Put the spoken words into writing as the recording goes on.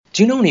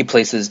Do you know any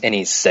places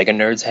any Sega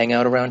nerds hang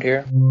out around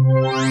here?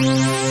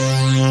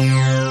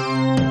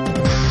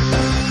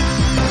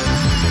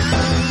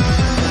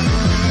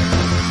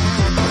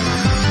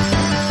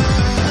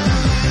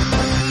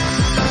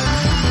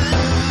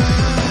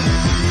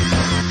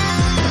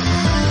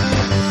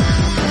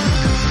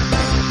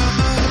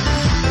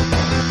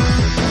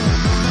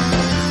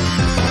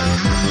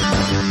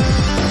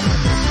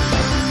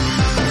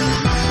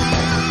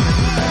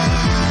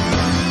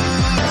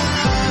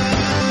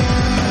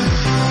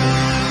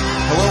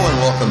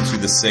 Welcome to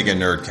the SEGA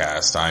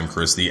Nerdcast. I'm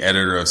Chris, the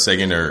editor of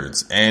SEGA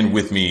Nerds, and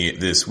with me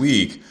this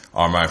week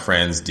are my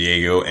friends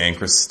Diego and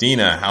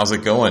Christina. How's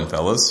it going,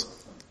 fellas?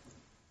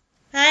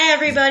 Hi,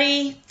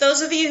 everybody.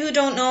 Those of you who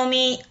don't know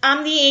me,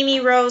 I'm the Amy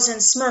Rose and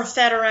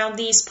Smurfette around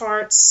these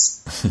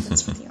parts.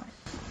 That's what you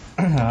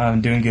are.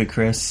 I'm doing good,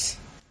 Chris.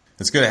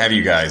 It's good to have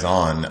you guys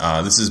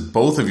on. This is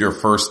both of your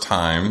first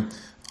time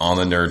on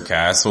the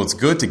Nerdcast, so it's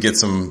good to get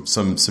some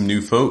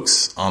new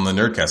folks on the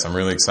Nerdcast. I'm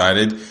really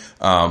excited.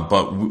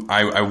 But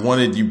I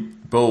wanted you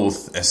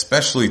both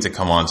especially to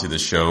come onto the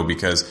show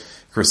because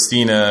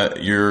Christina,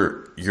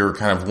 you're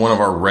kind of one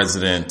of our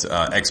resident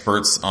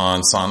experts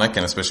on Sonic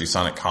and especially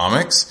Sonic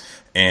comics.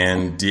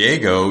 And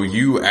Diego,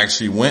 you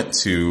actually went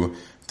to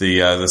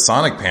the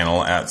Sonic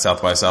panel at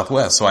South by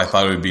Southwest. So I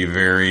thought it would be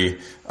very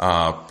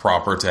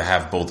proper to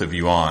have both of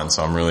you on.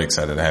 So I'm really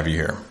excited to have you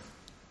here.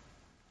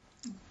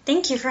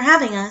 Thank you for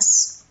having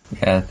us.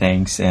 Yeah,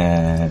 thanks.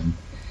 And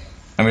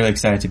I'm really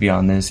excited to be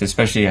on this,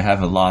 especially I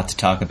have a lot to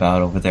talk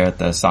about over there at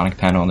the Sonic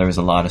panel. There was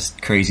a lot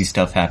of crazy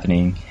stuff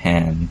happening,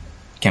 and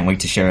can't wait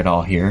to share it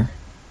all here.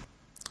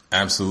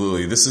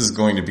 Absolutely. This is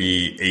going to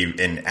be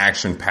an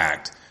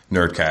action-packed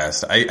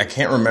Nerdcast. I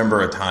can't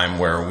remember a time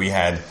where we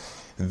had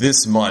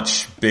this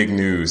much big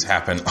news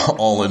happen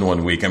all in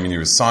one week. I mean, there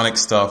was Sonic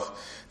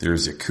stuff,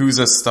 there's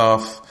Yakuza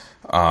stuff,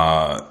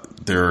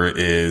 there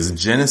is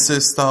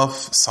Genesis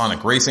stuff,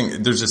 Sonic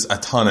Racing. There's just a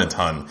ton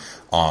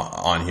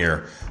on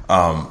here.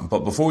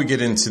 But before we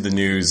get into the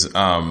news,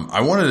 I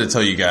wanted to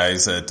tell you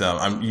guys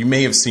that you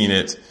may have seen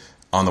it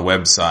on the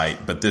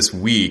website, but this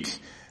week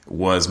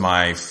was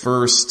my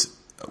first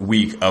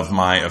week of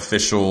my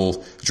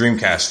official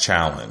Dreamcast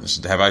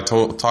challenge. Have I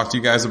talked to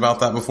you guys about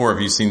that before?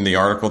 Have you seen the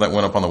article that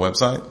went up on the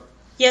website?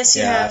 Yes,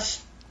 you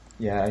have.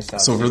 Yeah, I saw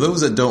it. So for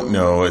those that don't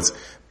know, it's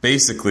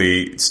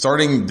basically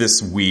starting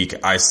this week,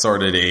 I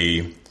started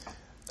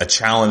a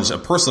challenge, a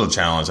personal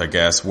challenge, I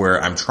guess, where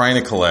I'm trying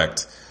to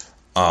collect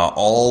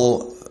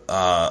all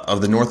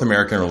of the North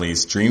American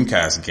release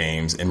Dreamcast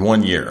games in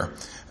 1 year.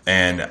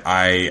 And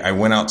I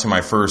went out to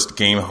my first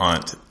game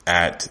hunt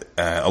at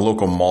a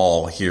local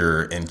mall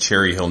here in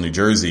Cherry Hill, New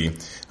Jersey.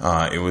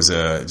 It was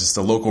just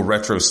a local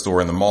retro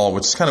store in the mall,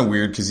 which is kind of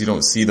weird because you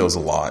don't see those a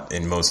lot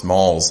in most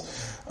malls.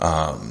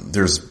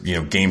 There's,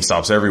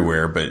 GameStops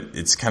everywhere, but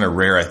it's kind of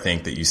rare, I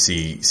think, that you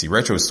see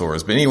retro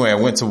stores. But anyway, I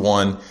went to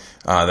one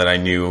that I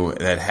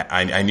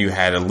knew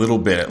had a little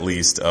bit at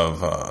least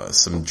of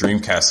some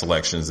Dreamcast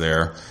selections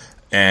there.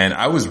 And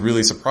I was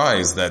really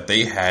surprised that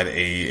they had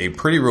a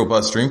pretty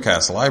robust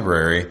Dreamcast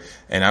library,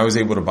 and I was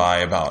able to buy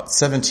about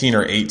 17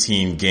 or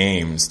 18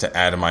 games to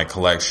add to my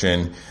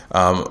collection.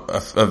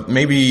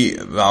 Maybe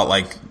about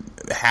like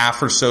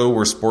half or so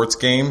were sports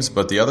games,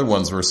 but the other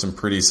ones were some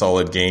pretty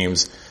solid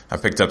games. I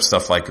picked up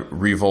stuff like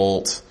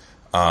Revolt,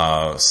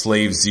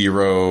 Slave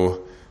Zero,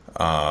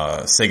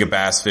 Sega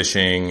Bass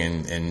Fishing,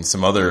 and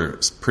some other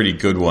pretty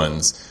good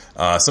ones.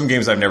 Some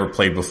games I've never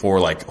played before,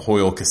 like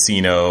Hoyle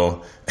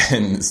Casino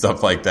and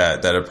stuff like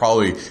that I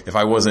probably, if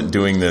I wasn't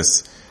doing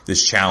this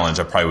challenge,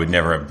 I probably would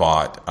never have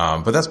bought.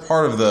 But that's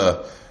part of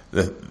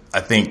I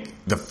think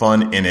the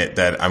fun in it,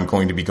 that I'm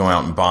going to be going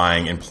out and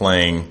buying and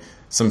playing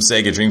some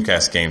Sega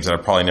Dreamcast games that I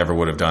probably never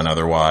would have done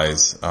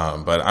otherwise.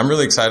 But I'm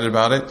really excited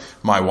about it.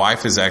 My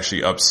wife is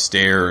actually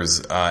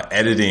upstairs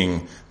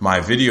editing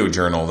my video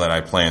journal that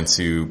I plan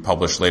to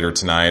publish later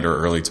tonight or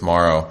early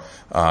tomorrow.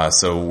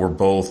 So we're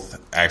both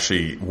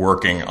actually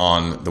working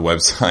on the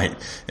website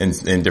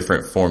in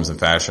different forms and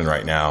fashion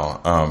right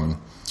now.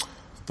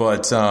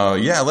 But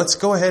let's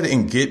go ahead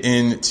and get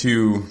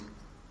into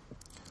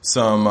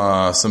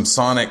some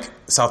Sonic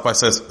South by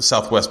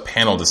Southwest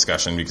panel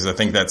discussion, because I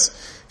think that's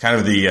kind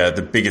of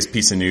the biggest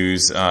piece of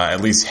news,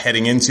 at least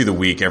heading into the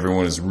week.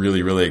 Everyone is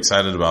really, really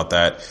excited about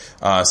that.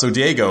 So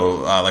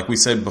Diego, like we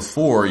said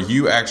before,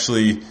 you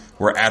actually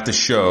were at the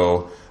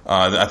show.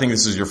 I think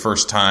this is your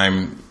first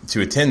time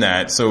to attend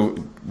that. So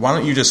why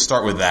don't you just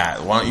start with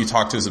that? Why don't you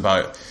talk to us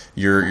about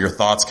your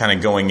thoughts kind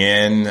of going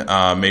in,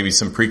 maybe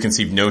some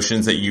preconceived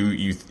notions that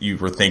you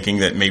were thinking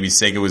that maybe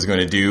Sega was going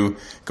to do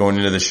going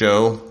into the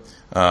show?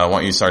 Why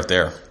don't you start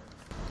there?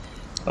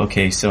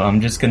 Okay, so I'm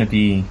just going to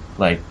be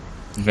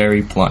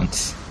very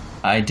blunt.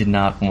 I did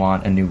not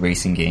want a new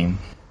racing game.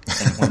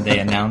 And when they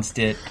announced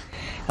it,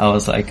 I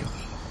was like,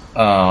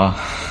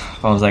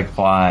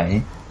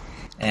 why?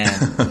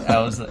 And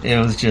it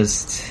was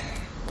just,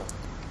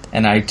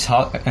 and I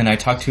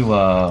talked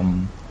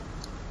to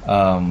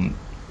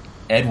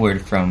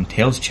Edward from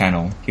Tails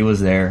channel. He was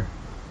there,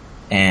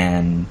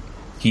 and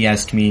he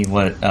asked me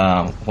what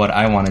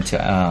I wanted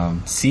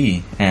to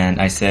see, and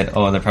I said,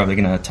 "Oh, they're probably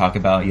going to talk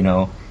about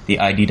the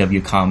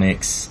IDW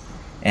comics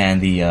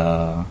and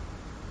the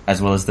as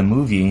well as the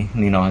movie.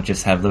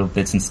 Just have little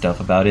bits and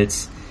stuff about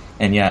it."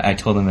 And yeah, I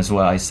told them as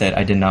well. I said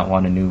I did not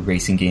want a new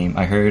racing game.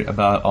 I heard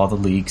about all the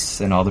leaks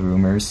and all the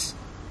rumors,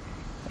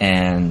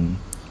 and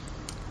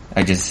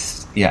I did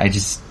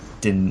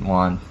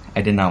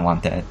not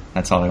want that.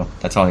 That's all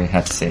I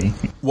have to say.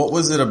 What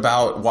was it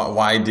about?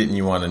 Why didn't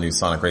you want a new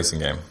Sonic Racing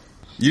game?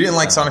 You didn't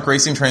like Sonic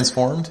Racing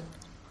Transformed?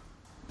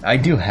 I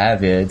do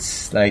have it.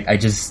 I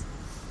just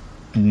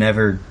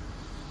never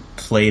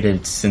played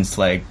it since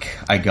I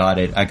got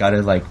it. I got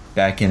it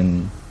back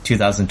in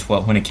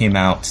 2012 when it came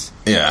out.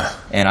 Yeah.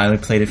 And I only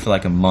played it for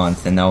a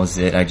month, and that was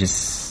it. I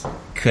just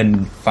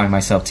couldn't find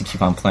myself to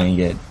keep on playing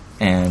it.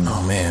 And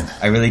oh man,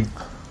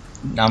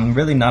 I'm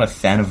really not a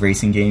fan of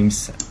racing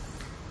games.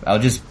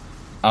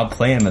 I'll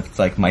play them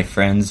if my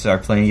friends are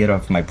playing it or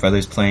if my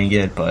brother's playing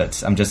it,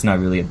 but I'm just not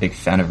really a big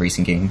fan of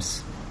racing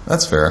games.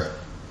 That's fair.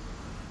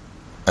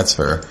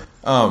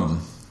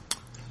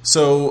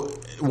 So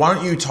why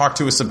don't you talk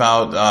to us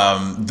about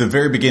the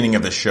very beginning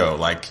of the show?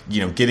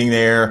 Getting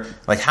there.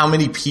 How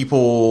many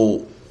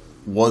people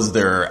was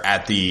there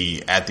at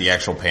the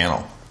actual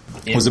panel?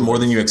 Was it more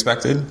than you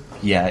expected?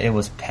 Yeah, it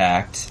was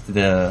packed.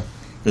 The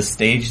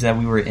stage that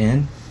we were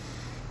in,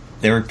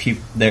 there were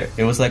people there.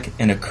 It was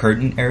in a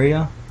curtain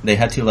area. They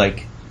had to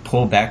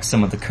pull back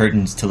some of the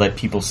curtains to let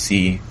people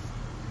see,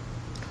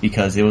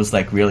 because it was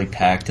really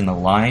packed in the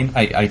line.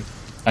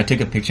 I took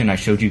a picture and I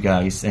showed you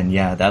guys, and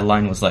yeah, that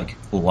line was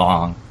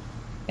long,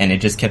 and it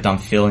just kept on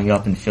filling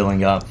up and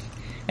filling up.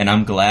 And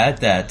I'm glad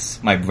that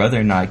my brother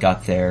and I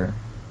got there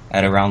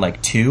at around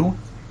 2,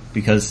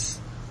 because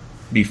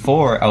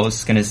before I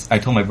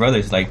told my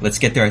brothers let's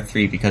get there at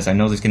 3 because I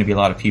know there's gonna be a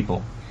lot of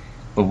people.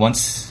 But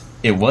once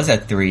it was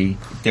at 3,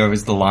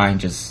 the line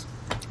just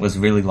was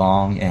really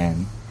long,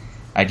 and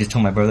I just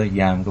told my brother,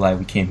 yeah, I'm glad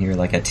we came here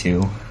at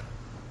 2.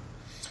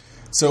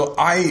 So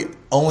I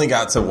only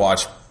got to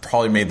watch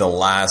probably maybe the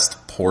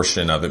last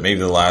portion of it, maybe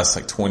the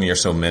last 20 or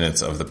so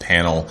minutes of the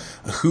panel.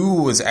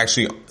 Who was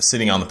actually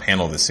sitting on the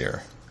panel this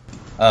year?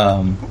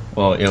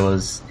 Well, it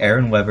was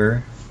Aaron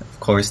Weber, of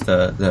course,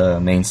 the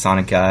main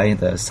Sonic guy,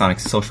 the Sonic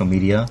social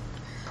media.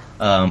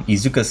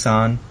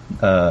 Izuka-san,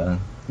 the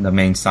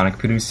main Sonic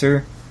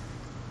producer.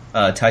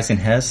 Tyson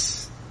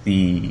Hess,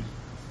 the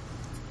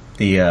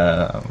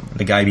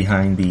guy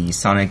behind the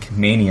Sonic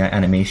Mania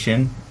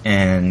animation,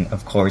 and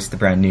of course the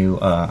brand new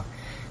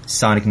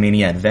Sonic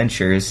Mania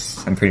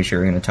Adventures. I'm pretty sure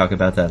we're going to talk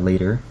about that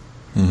later.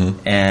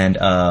 Mm-hmm.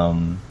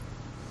 And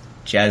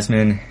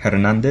Jasmine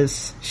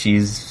Hernandez, she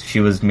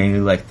was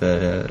mainly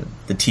the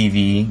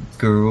TV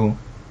guru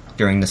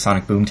during the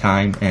Sonic Boom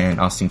time, and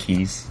Austin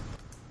Keys.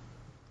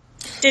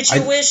 Did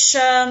you wish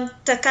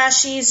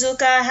Takashi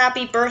Iizuka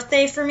happy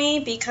birthday for me?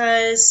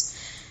 Because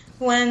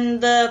when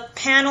the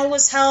panel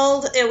was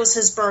held, it was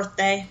his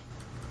birthday.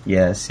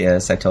 Yes,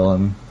 I told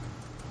him.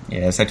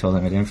 Yes, I told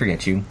him I didn't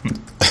forget you.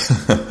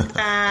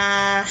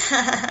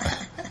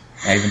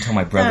 I even told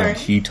my brother, and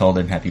he told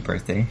him happy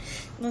birthday.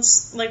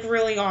 That's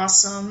really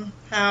awesome.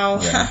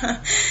 How?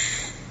 Yeah.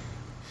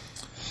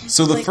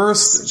 So the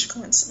first, such a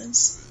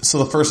coincidence. So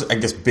the first, I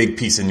guess, big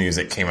piece of news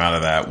that came out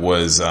of that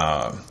was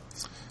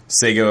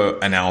SEGA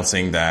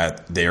announcing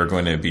that they are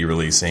going to be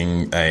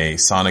releasing a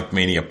Sonic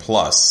Mania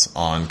Plus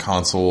on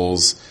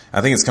consoles.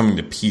 I think it's coming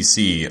to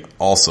PC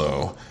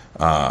also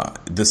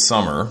this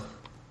summer.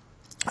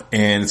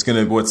 And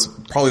what's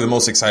probably the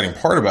most exciting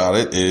part about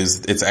it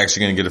is it's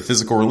actually going to get a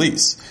physical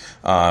release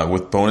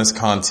with bonus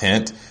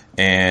content.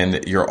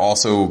 And you're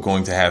also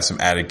going to have some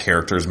added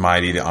characters,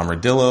 Mighty the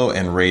Armadillo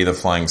and Ray the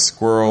Flying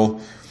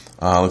Squirrel.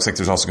 Looks like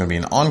there's also going to be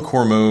an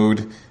encore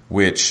mode,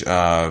 which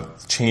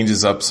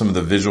changes up some of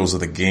the visuals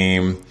of the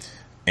game,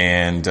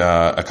 and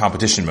a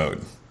competition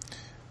mode.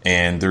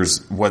 And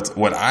there's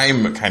what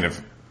I'm kind of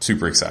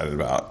super excited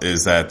about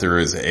is that there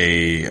is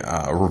a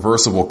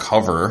reversible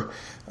cover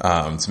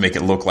to make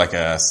it look like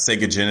a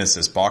Sega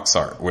Genesis box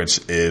art,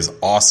 which is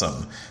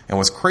awesome. And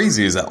what's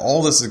crazy is that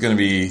all this is going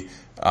to be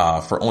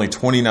for only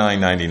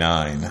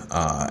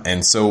 $29.99.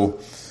 And so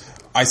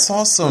I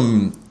saw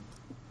some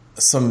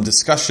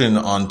discussion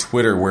on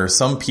Twitter where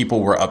some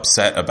people were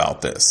upset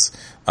about this.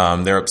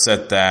 They're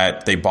upset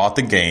that they bought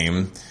the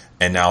game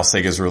and now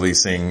Sega's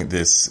releasing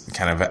this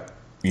kind of,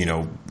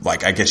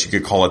 I guess you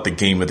could call it the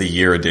Game of the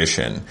Year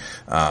edition.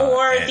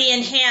 Or the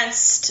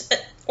enhanced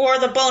or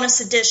the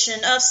bonus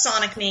edition of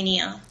Sonic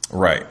Mania.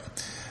 Right.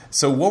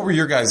 So what were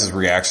your guys'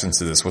 reactions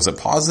to this? Was it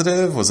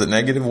positive? Was it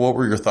negative? What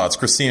were your thoughts?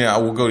 Christina, I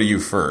will go to you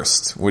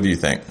first. What do you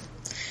think?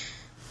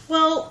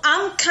 Well,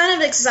 I'm kind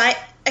of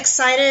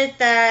excited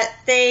that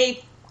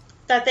they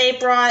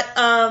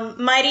brought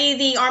Mighty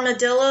the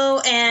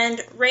Armadillo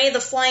and Ray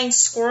the Flying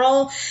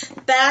Squirrel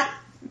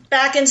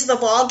back into the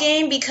ball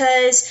game,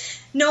 because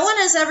no one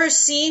has ever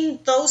seen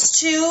those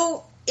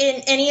two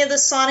in any of the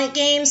Sonic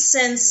games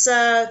since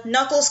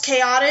Knuckles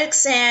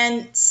Chaotix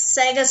and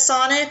Sega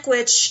Sonic,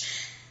 which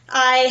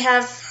I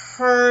have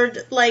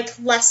heard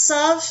less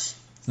of,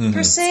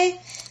 per se.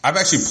 I've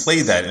actually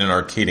played that in an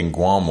arcade in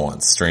Guam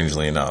once,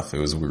 strangely enough. It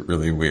was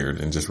really weird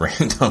and just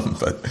random,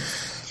 but...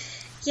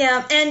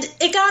 Yeah, and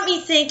it got me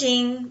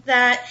thinking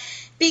that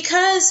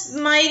because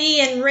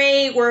Mighty and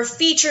Ray were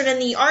featured in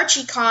the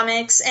Archie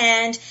comics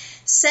and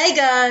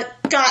SEGA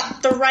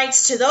got the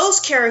rights to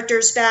those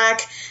characters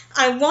back,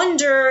 I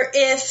wonder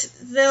if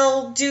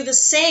they'll do the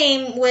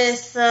same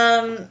with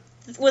the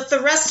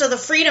rest of the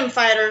Freedom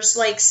Fighters,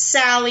 like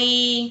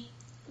Sally,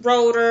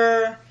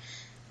 Rotor,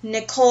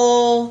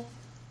 Nicole,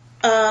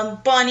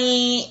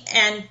 Bunny,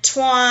 and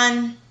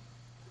Twan,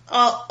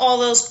 all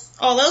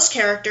those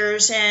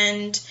characters,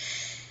 and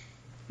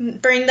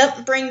bring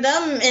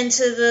them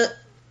into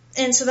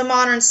the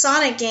modern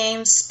Sonic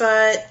games.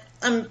 But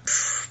I'm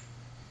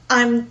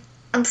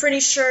pretty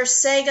sure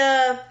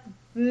Sega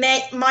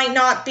might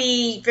not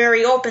be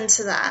very open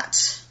to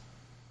that.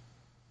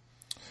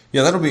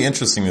 Yeah, that'll be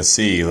interesting to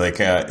see. Like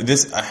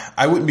this,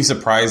 I wouldn't be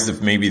surprised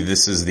if maybe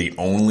this is the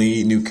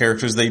only new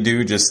characters they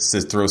do, just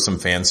to throw some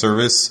fan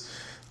service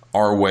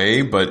our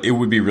way. But it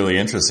would be really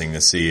interesting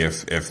to see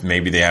if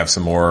maybe they have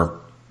some more,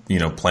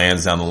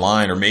 plans down the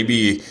line, or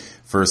maybe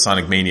for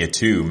Sonic Mania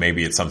 2,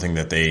 maybe it's something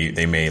that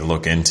they may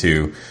look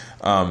into.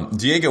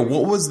 Diego,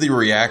 what was the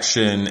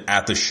reaction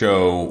at the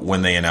show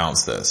when they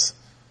announced this?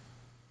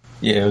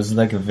 Yeah, it was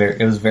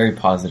very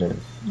positive.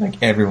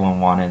 Like, everyone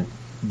wanted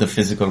the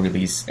physical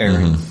release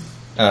airing.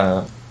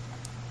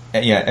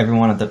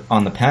 Everyone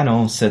on the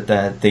panel said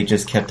that they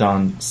just kept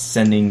on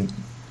sending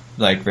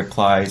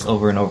replies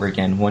over and over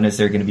again. When is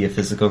there going to be a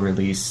physical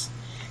release?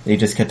 They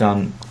just kept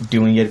on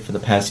doing it for the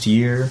past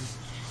year,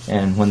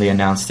 and when they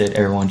announced it,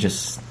 everyone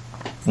just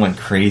went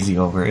crazy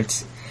over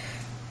it.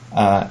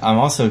 I'm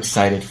also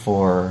excited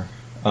for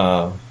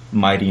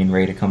Mighty and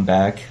Ray to come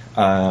back.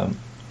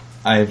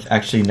 I've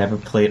actually never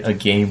played a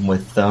game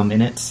with them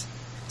in it,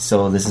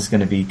 so this is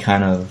going to be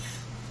kind of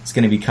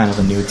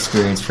a new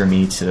experience for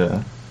me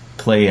to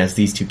play as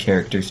these two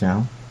characters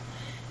now.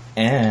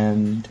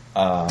 And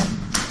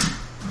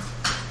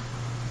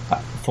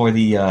for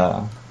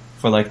the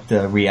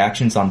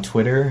reactions on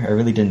Twitter, I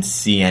really didn't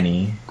see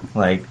any.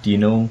 Do you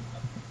know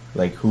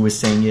who was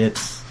saying it?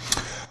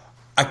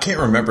 I can't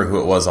remember who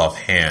it was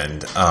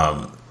offhand,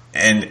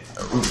 and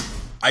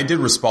I did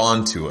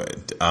respond to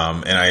it,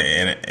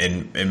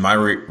 and my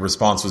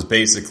response was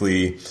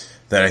basically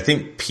that I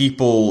think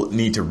people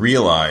need to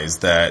realize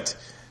that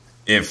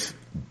if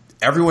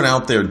everyone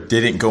out there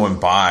didn't go and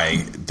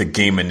buy the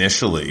game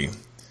initially,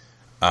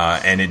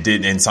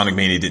 and Sonic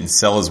Mania didn't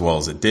sell as well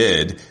as it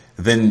did,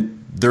 then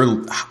there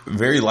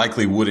very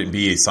likely wouldn't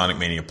be a Sonic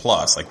Mania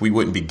Plus. We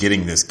wouldn't be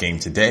getting this game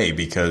today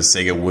because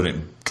Sega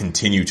wouldn't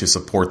continue to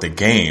support the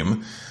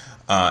game.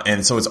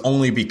 And so it's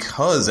only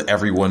because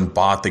everyone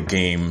bought the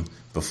game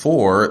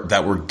before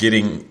that we're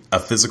getting a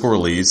physical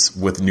release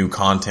with new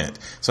content.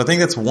 So I think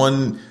that's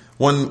one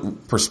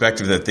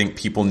perspective that I think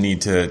people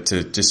need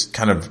to just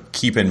kind of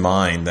keep in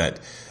mind,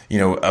 that,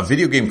 a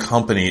video game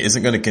company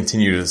isn't going to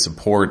continue to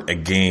support a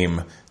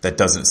game that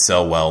doesn't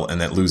sell well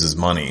and that loses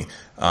money.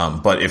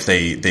 But if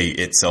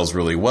it sells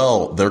really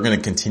well, they're going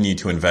to continue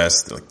to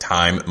invest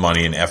time,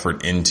 money, and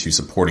effort into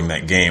supporting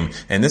that game.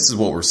 And this is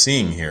what we're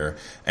seeing here.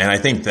 And I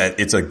think that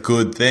it's a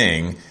good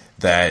thing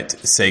that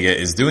Sega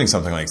is doing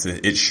something like this.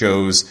 It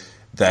shows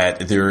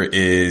that there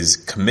is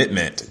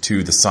commitment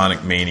to the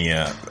Sonic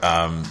Mania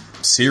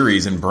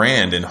series and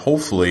brand, and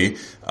hopefully,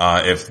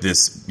 if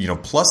this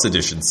Plus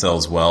edition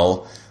sells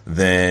well,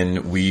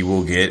 then we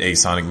will get a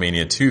Sonic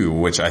Mania 2,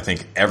 which I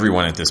think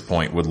everyone at this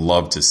point would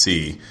love to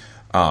see.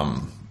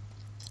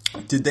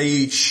 Did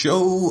they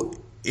show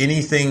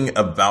anything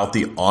about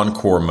the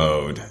Encore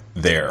mode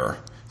there?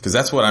 Because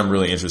that's what I'm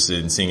really interested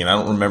in seeing, and I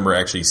don't remember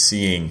actually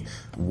seeing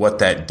what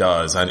that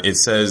does. It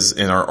says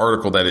in our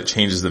article that it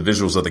changes the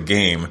visuals of the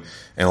game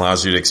and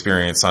allows you to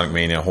experience Sonic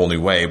Mania a whole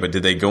new way, but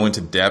did they go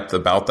into depth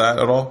about that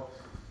at all?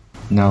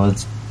 No,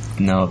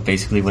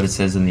 basically what it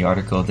says in the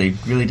article. They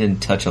really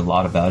didn't touch a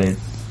lot about it,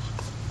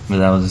 but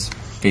that was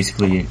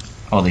basically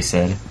all they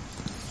said.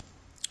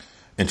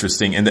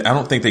 Interesting. And I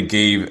don't think they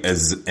gave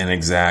as an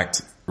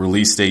exact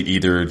release date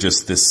either,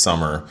 just this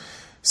summer.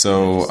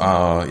 So,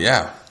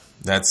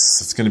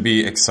 it's going to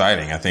be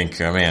exciting. I think,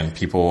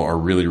 people are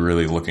really,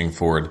 really looking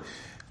forward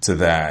to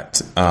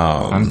that.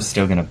 I'm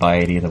still going to buy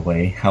it either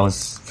way.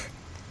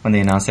 When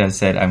they announced it, I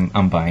said,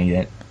 I'm buying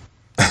it.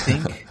 I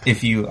think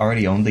if you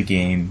already own the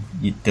game,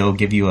 they'll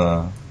give you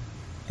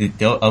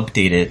they'll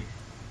update it,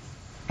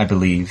 I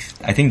believe.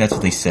 I think that's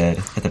what they said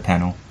at the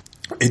panel.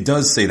 It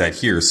does say that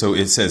here. So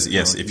it says,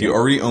 yes, if you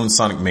already own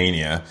Sonic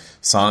Mania,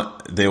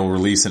 they will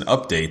release an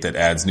update that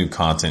adds new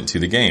content to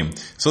the game.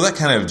 So that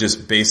kind of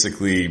just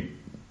basically,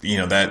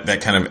 that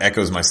kind of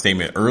echoes my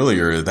statement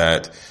earlier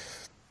that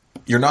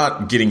you're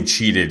not getting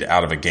cheated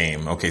out of a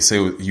game. Okay,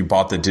 so you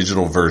bought the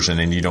digital version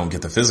and you don't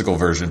get the physical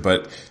version,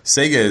 but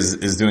Sega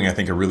is doing, I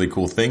think, a really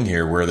cool thing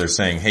here where they're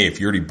saying, hey, if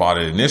you already bought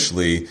it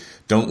initially,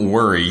 don't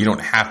worry, you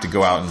don't have to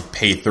go out and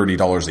pay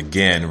 $30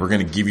 again. We're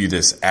going to give you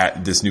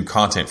this new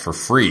content for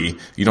free.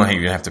 You don't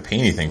even have to pay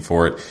anything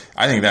for it.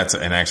 I think that's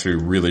an actually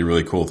really,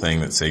 really cool thing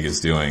that Sega's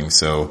doing.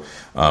 So,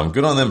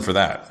 good on them for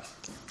that.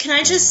 Can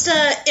I just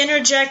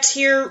interject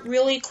here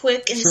really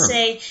quick and Sure.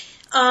 say,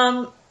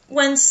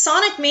 when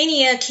Sonic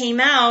Mania came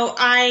out,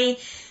 I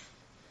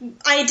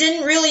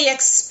didn't really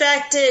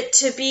expect it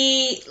to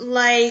be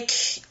like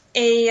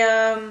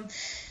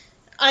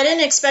I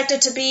didn't expect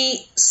it to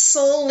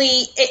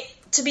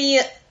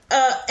be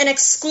an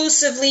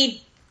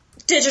exclusively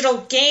digital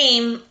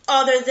game,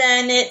 other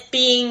than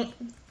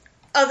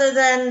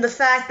the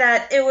fact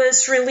that it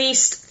was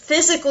released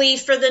physically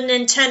for the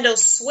Nintendo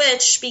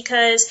Switch,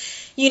 because,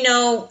 you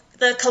know,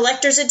 the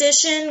collector's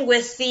edition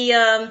with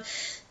a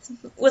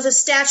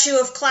statue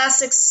of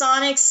classic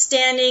Sonic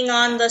standing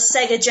on the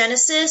Sega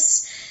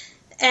Genesis.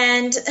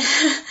 And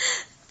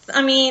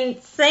I mean,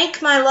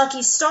 thank my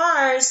lucky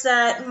stars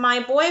that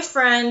my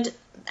boyfriend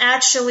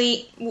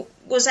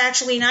was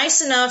actually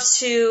nice enough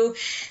to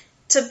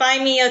buy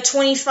me a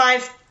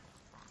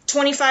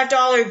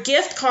 $25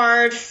 gift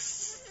card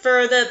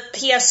for the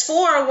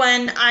PS4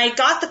 when I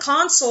got the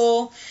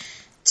console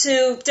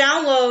to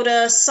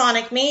download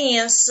Sonic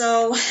Mania.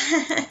 So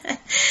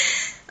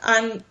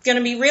I'm going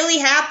to be really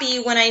happy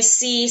when I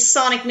see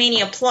Sonic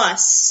Mania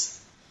Plus.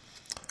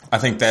 I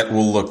think that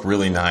will look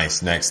really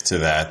nice next to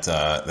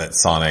that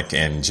Sonic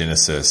and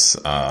Genesis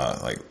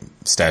like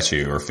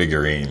statue or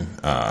figurine.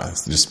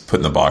 Just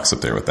putting the box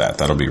up there with that.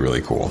 That'll be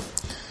really cool.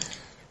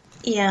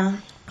 Yeah.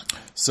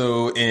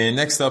 So,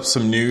 next up,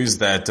 some news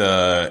that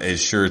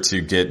is sure to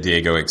get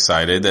Diego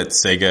excited. That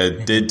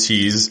Sega did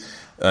tease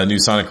a new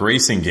Sonic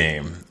racing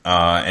game,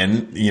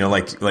 and you know,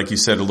 like you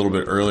said a little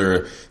bit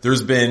earlier,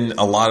 there's been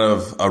a lot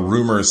of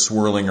rumors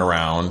swirling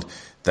around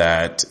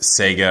that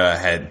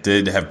Sega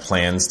did have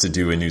plans to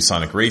do a new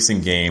Sonic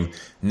racing game.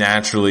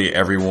 Naturally,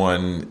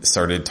 everyone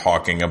started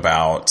talking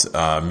about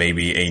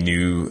maybe a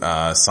new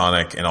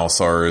Sonic and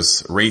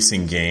All-Stars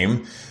racing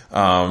game.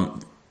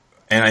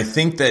 And I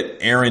think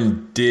that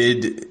Aaron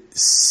did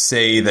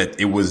say that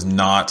it was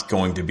not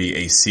going to be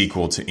a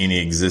sequel to any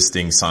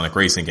existing Sonic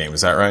racing game.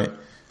 Is that right?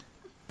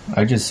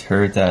 I just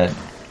heard that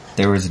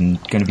there was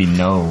going to be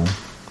no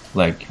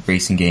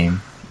racing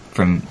game.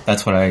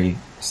 That's what I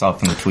saw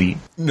from the tweet.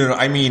 No,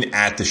 I mean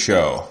at the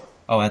show.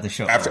 Oh, at the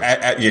show.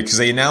 Yeah, because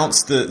they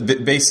announced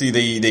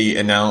they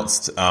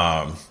announced.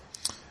 I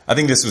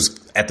think this was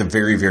at the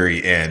very,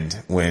 very end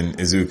when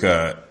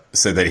Iizuka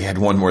said that he had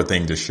one more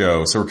thing to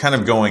show. So we're kind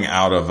of going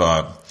out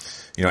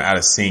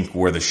of sync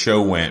where the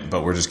show went,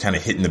 but we're just kind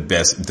of hitting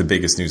the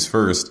biggest news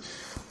first.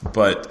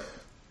 But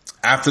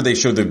after they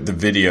showed the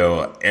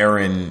video,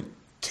 Aaron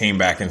came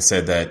back and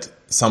said that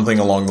something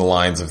along the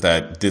lines of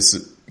that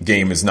this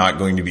game is not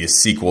going to be a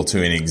sequel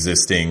to an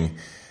existing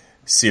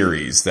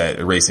series,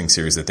 a racing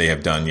series that they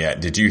have done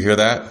yet. Did you hear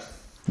that?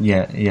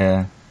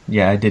 Yeah,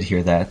 I did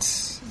hear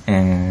that.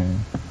 And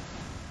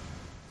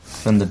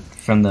from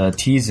the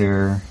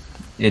teaser,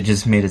 it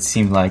just made it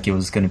seem like it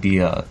was going to be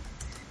a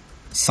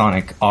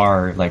Sonic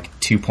R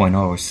 2.0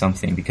 or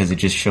something, because it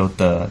just showed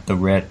the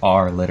red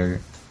R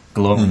letter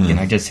glowing, and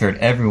I just heard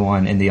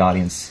everyone in the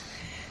audience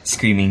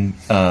screaming,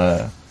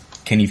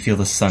 "Can you feel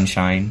the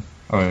sunshine?"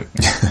 or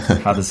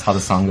how the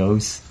song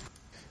goes.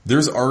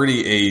 There's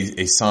already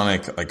a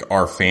Sonic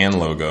R fan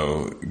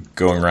logo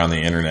going around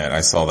the internet.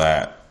 I saw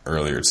that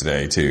earlier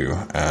today too,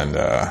 and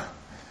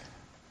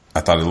I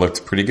thought it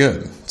looked pretty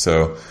good.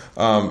 So,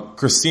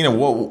 Christina,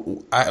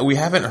 we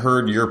haven't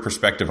heard your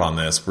perspective on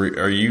this.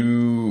 Were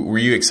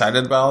you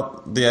excited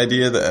about the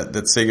idea that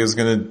Sega is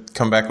going to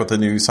come back with a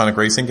new Sonic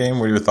racing game?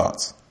 What are your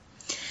thoughts?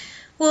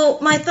 Well,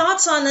 my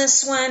thoughts on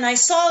this, when I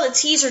saw the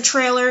teaser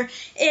trailer,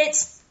 it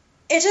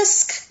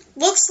just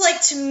looks like,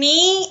 to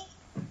me,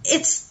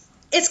 it's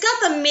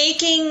got the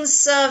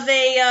makings of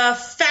a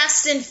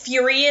Fast and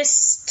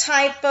Furious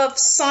type of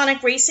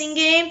Sonic racing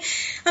game.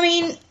 I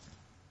mean,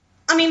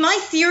 my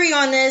theory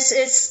on this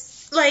is,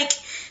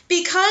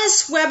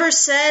 because Weber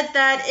said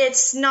that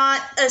it's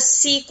not a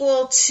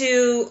sequel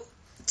to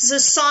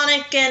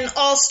Sonic and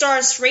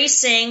All-Stars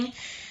Racing,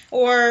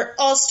 or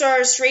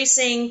All-Stars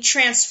Racing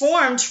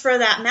Transformed for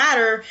that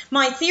matter,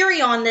 my theory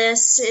on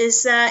this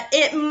is that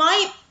it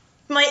might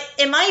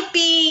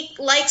be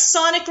like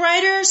Sonic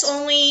Riders,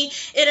 only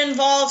it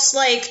involves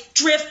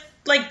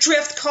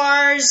drift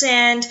cars,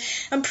 and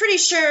I'm pretty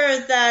sure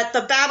that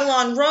the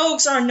Babylon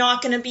Rogues are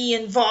not going to be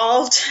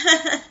involved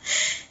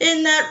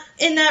in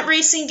that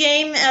racing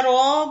game at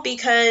all,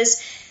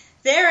 because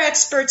their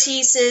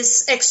expertise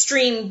is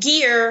extreme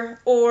gear,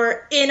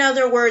 or in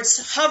other words,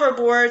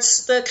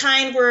 hoverboards, the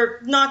kind we're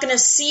not going to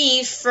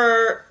see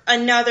for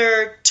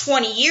another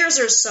 20 years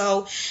or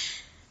so.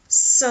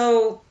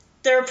 So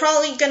they're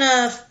probably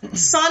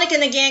Sonic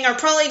and the gang are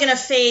probably gonna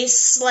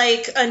face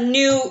a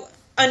new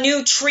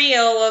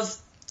trio of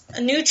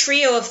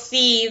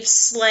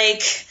thieves,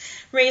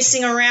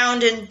 racing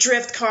around in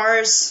drift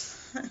cars.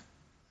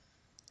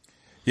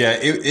 Yeah,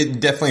 it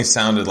definitely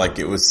sounded like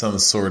it was some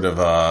sort of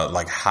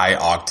high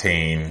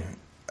octane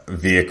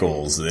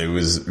vehicles. It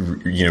was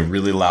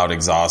really loud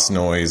exhaust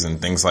noise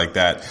and things like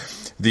that.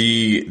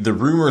 The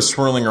rumors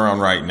swirling around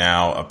right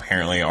now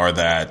apparently are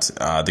that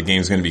the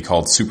game's going to be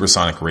called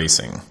Supersonic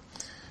Racing.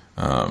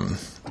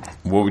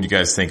 What would you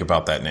guys think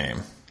about that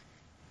name?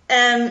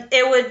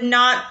 it would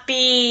not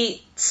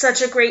be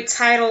such a great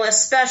title,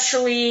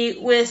 especially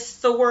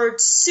with the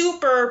word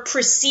super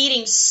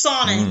preceding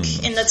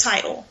Sonic in the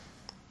title.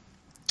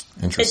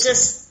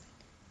 Interesting.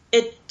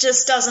 It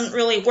just doesn't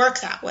really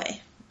work that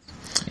way.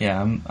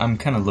 Yeah, I'm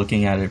kind of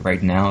looking at it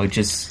right now.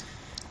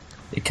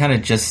 It kind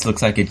of just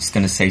looks like it's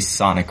going to say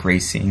Sonic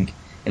Racing.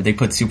 If they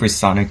put Super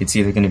Sonic, it's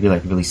either going to be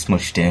like really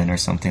smushed in or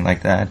something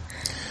like that.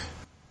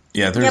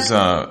 Yeah, there's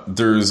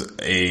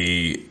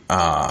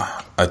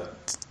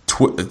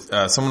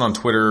someone on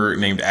Twitter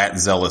named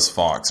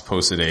 @ZealousFox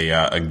posted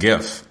a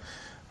GIF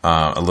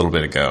a little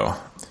bit ago.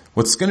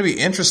 What's going to be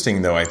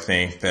interesting, though, I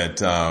think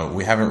that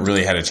we haven't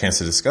really had a chance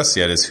to discuss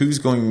yet, is who's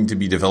going to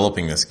be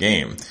developing this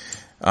game.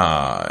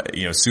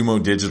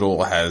 Sumo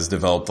Digital has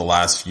developed the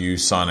last few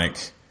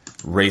Sonic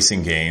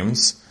racing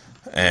games,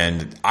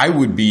 and I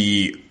would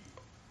be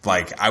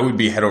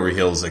head over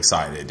heels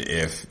excited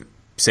if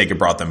Sega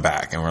brought them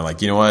back and we're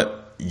like, you know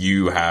what,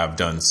 you have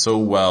done so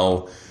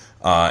well,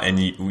 and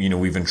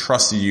we've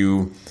entrusted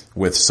you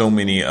with so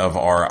many of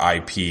our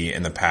IP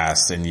in the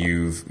past, and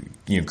you've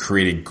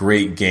created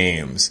great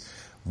games.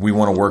 We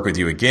want to work with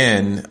you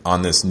again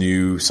on this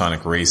new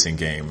Sonic racing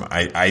game.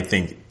 I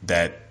think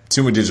that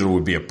Sumo Digital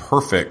would be a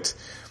perfect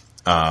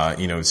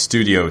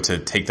studio to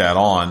take that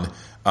on.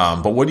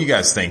 But what do you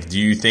guys think? Do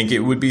you think it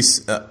would be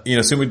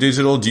Sumo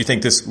Digital? Do you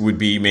think this would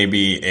be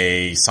maybe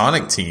a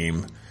Sonic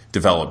team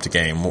developed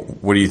game?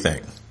 What do you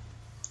think?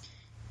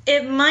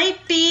 It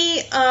might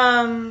be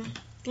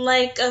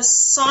like a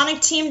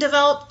Sonic team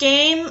developed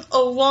game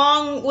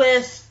along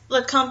with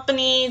the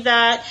company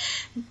that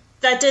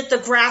did the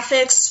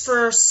graphics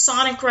for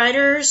Sonic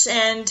Riders.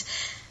 And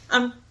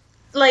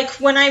like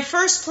when I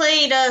first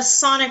played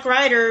Sonic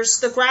Riders,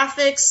 the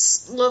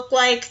graphics looked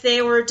like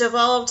they were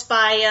developed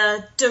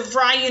by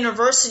DeVry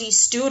University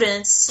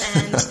students,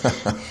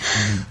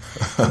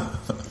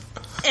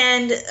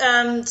 and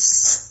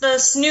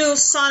this new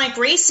Sonic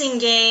Racing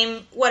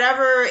game,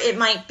 whatever it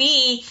might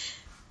be,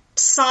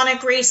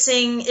 Sonic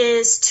Racing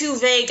is too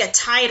vague a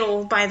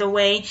title, by the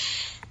way.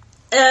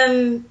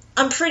 I'm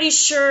pretty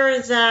sure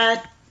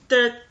that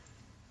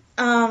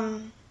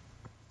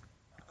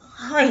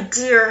oh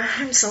dear,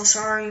 I'm so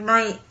sorry.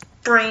 My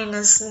brain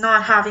is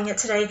not having it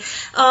today.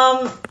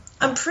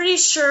 I'm pretty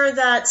sure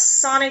that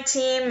Sonic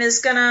Team is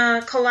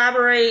gonna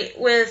collaborate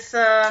with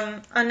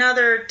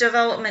another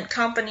development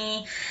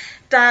company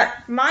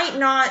that might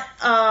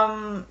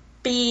not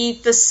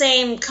be the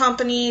same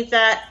company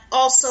that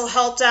also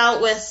helped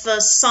out with the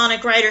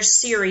Sonic Riders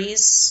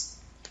series.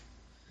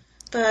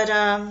 But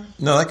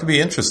no, that could be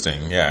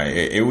interesting. Yeah,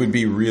 it would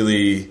be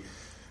really,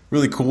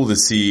 really cool to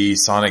see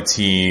Sonic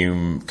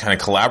Team kind of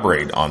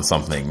collaborate on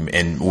something,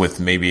 and with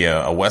maybe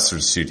a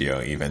Western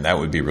studio even. That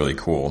would be really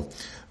cool.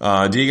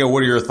 Diego,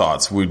 what are your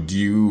thoughts? Would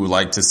you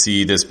like to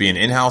see this be an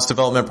in-house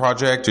development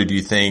project, or do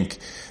you think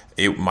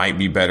it might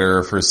be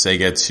better for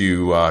Sega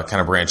to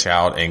kind of branch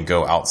out and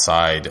go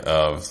outside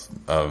of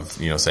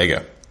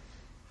Sega?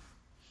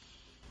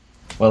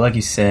 Well, like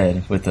you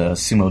said, with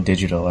Sumo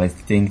Digital, I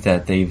think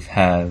that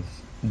have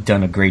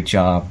done a great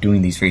job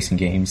doing these racing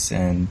games,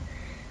 and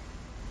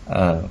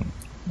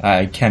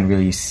I can't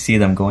really see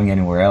them going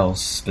anywhere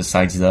else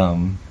besides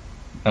them.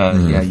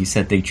 Yeah, you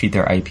said they treat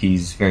their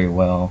IPs very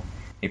well.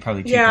 They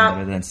probably treat them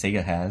better than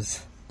Sega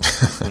has.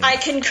 I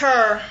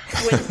concur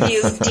with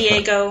you,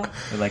 Diego.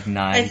 They're like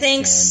Nice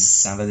and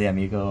Samba de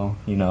Amigo,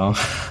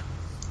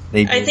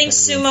 I think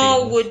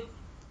Sumo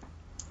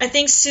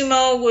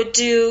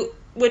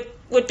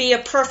would be a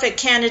perfect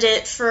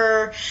candidate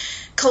for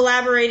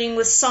collaborating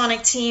with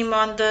Sonic Team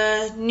on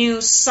the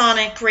new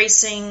Sonic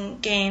Racing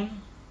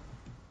game.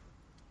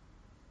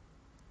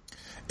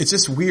 It's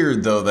just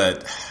weird, though,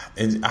 that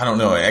I don't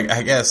know.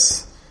 I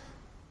guess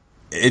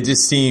it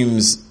just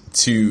seems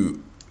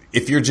to,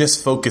 if you're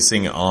just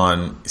focusing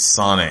on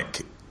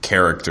Sonic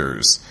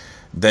characters,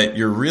 that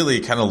you're really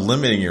kind of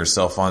limiting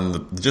yourself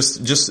on just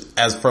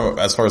as far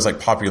as like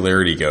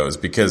popularity goes,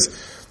 because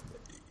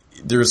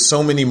there's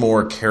so many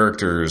more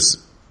characters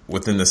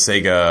within the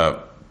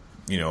Sega,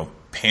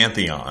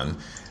 pantheon,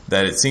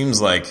 that it seems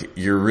like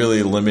you're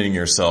really limiting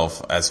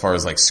yourself as far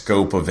as like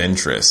scope of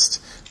interest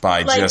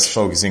by just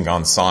focusing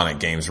on Sonic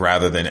games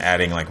rather than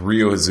adding like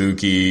Ryo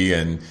Hazuki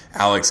and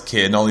Alex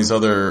Kidd and all these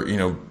other,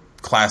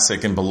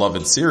 classic and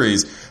beloved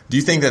series. Do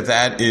you think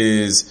that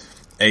is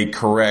a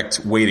correct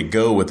way to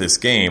go with this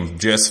game,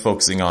 just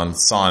focusing on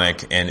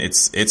Sonic and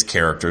its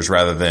characters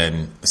rather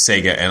than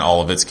Sega and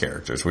all of its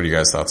characters? What are you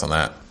guys' thoughts on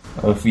that?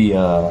 If we,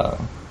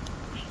 like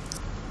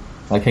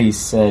how you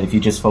said, if you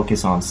just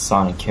focus on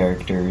Sonic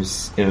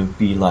characters, it would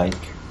be like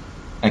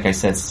I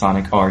said,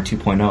 Sonic R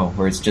 2.0,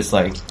 where it's just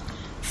like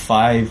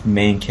 5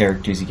 main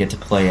characters you get to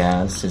play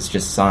as. It's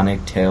just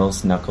Sonic,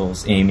 Tails,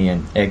 Knuckles, Amy,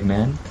 and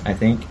Eggman, I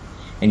think.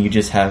 And you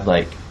just have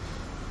like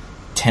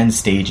 10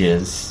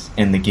 stages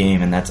in the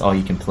game, and that's all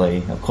you can play.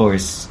 Of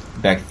course,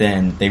 back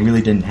then, they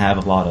really didn't have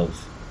a lot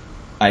of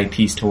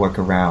IPs to work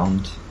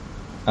around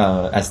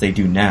as they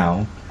do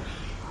now.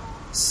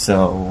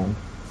 So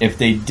if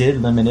they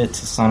did limit it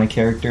to Sonic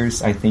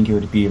characters, I think it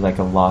would be like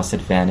a lost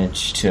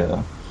advantage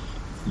to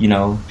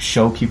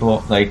show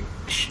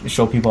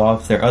people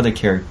off their other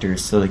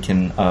characters so they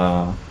can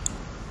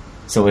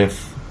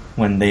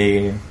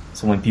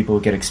when people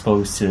get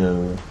exposed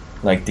to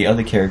like the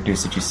other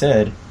characters that you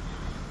said,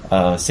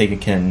 Sega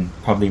can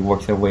probably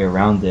work their way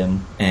around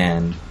them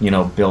and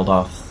build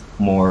off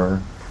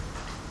more,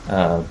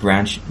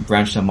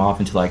 branch them off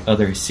into like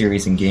other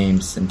series and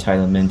games and tie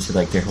them into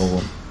like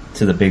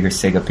to the bigger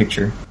Sega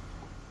picture.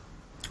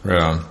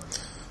 Right on.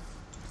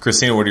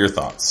 Christina, what are your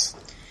thoughts?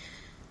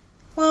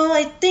 Well,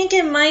 I think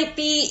it might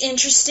be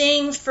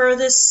interesting for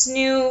this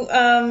new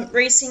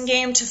racing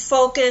game to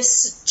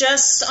focus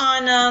just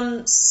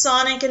on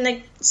Sonic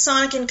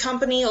and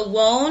Company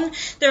alone.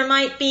 There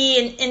might be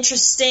an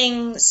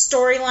interesting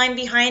storyline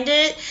behind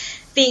it,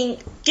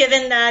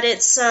 given that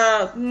it's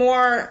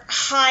more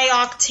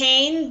high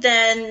octane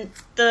than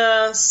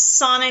the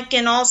Sonic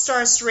and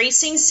All-Stars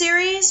Racing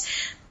series.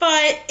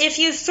 But if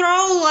you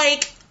throw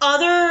like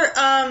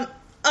other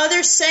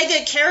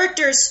Sega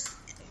characters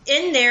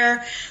in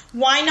there,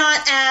 why not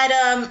add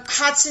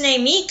Hatsune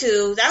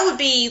Miku? That would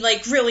be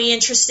like really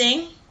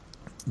interesting.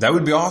 That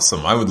would be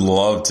awesome. I would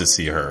love to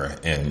see her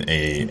in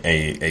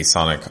a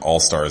Sonic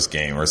All-Stars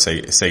game, or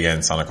Sega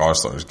and Sonic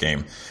All-Stars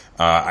game.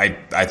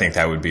 I think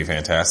that would be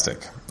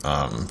fantastic,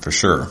 for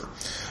sure.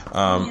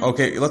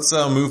 Okay, let's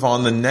move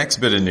on. The next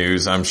bit of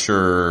news, I'm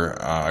sure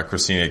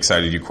Christina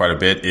excited you quite a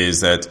bit,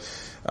 is that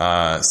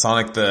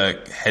Sonic the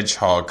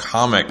Hedgehog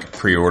comic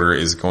pre-order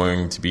is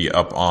going to be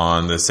up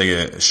on the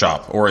Sega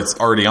shop, or it's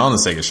already on the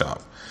Sega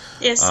shop.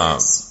 Yes,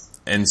 yes.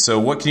 And so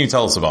what can you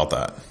tell us about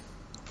that?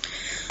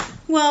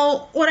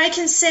 Well, what I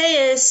can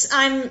say is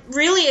I'm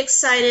really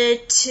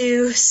excited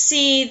to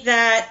see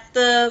that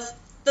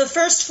the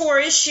first 4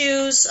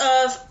 issues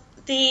of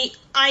the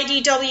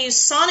IDW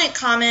Sonic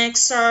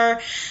comics are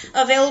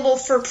available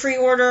for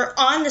pre-order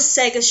on the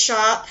Sega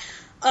shop,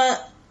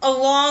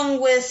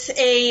 along with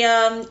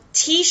a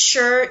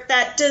T-shirt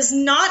that does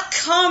not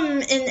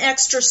come in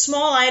extra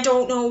small. I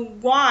don't know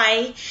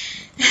why.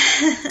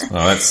 Oh,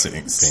 that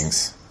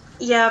stinks.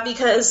 Yeah,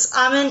 because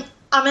I'm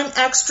an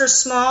extra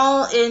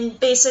small in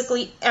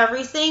basically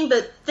everything,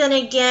 but then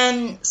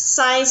again,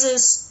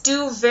 sizes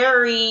do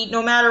vary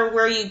no matter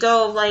where you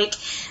go. Like,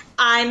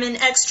 I'm an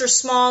extra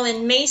small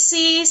in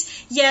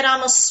Macy's, yet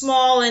I'm a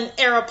small in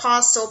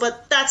Aeropostale,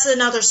 but that's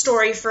another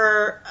story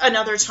for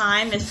another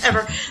time, if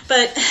ever.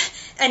 But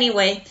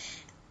anyway,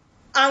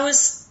 I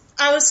was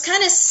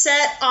kind of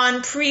set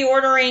on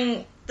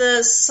pre-ordering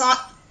the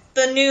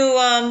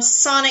new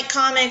Sonic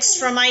comics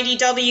from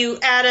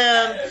IDW at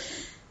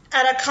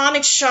a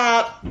comic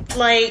shop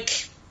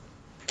like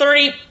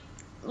 30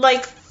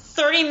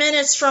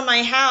 minutes from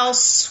my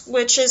house,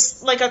 which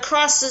is like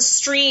across the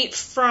street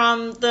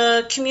from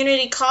the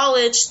community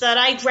college that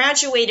I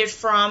graduated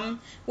from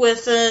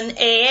with an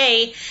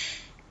AA.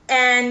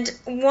 And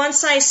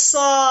once I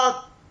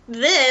saw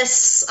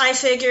this, I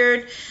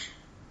figured,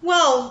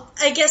 well,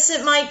 I guess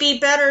it might be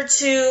better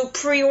to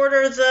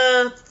pre-order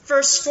the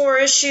first 4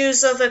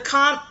 issues of the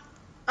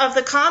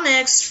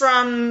comics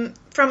from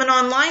an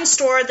online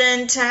store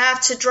than to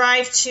have to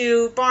drive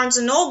to Barnes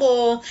 &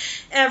 Noble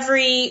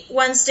every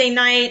Wednesday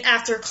night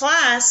after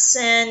class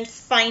and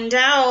find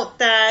out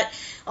that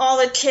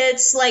all the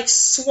kids like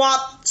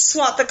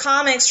swap the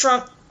comics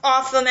from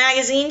off the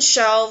magazine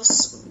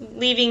shelves,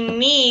 leaving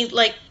me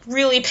like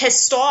really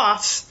pissed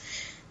off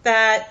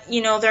that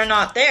they're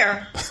not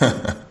there.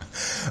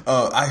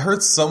 I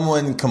heard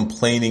someone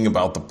complaining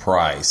about the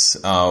price.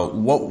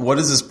 What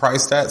is this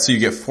priced at? So you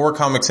get 4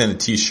 comics and a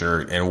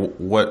T-shirt, and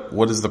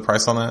what is the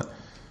price on that?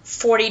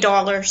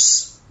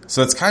 $40.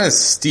 So it's kind of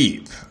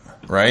steep,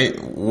 right?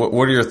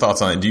 What are your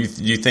thoughts on it? Do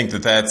you think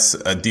that that's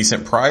a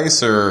decent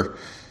price, or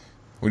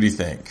what do you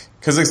think?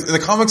 Because the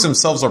comics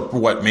themselves are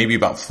maybe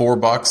about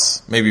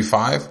 $4, maybe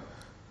 $5,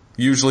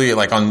 usually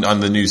like on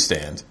the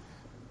newsstand.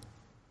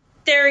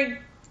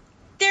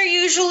 They're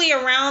usually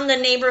around the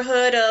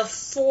neighborhood of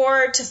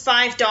 $4 to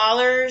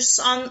 $5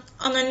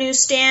 on the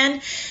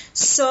newsstand.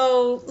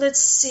 So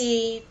let's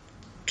see,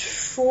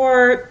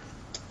 four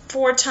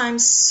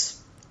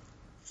times.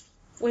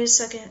 Wait a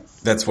second.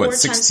 That's what,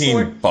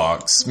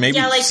 $16, maybe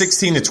like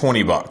 $16 to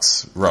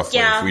 $20 roughly.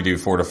 Yeah. If we do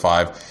 4 to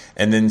 5,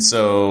 and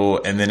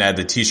then add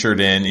the T-shirt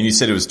in. And you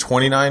said it was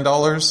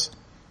 $29.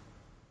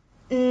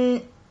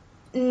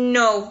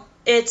 No,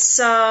 it's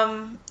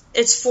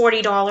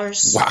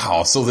 $40.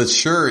 Wow. So the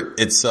shirt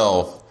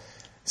itself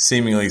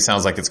seemingly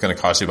sounds like it's going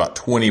to cost you about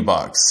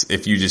 $20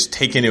 if you just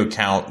take into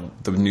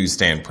account the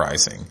newsstand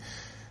pricing.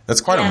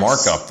 That's quite a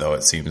markup, though,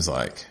 it seems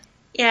like.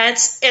 Yeah,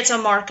 it's a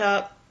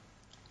markup.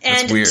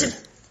 And that's weird.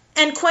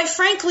 And quite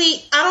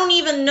frankly, I don't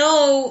even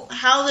know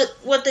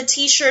what the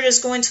T-shirt is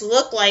going to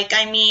look like.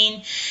 I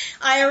mean,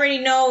 I already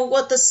know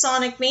what the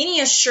Sonic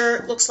Mania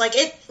shirt looks like.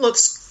 It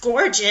looks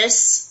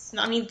gorgeous.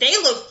 I mean, they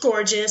look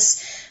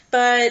gorgeous.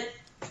 But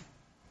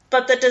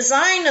the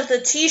design of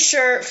the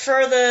T-shirt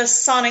for the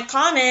Sonic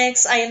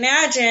comics, I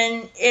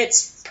imagine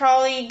it's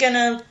probably going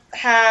to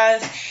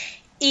have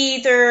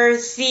either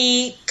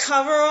the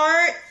cover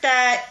art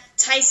that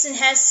Tyson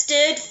Hesse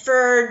did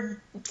for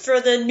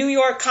the New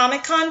York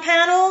Comic Con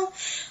panel,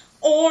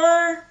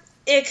 or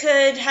it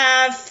could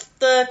have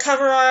the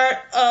cover art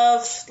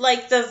of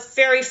like the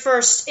very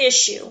first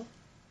issue.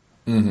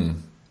 Mm-hmm.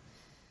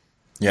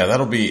 Yeah,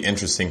 that'll be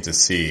interesting to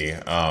see.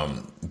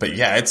 But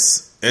yeah,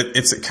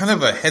 it's kind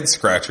of a head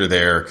scratcher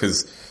there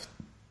because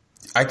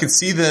I could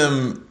see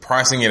them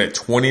pricing it at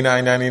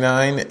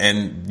 $29.99,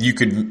 and you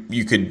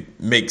could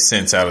make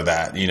sense out of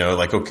that. You know,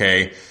 like,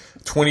 okay,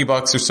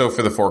 $20 or so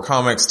for the 4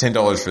 comics,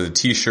 $10 for the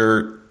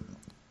T-shirt,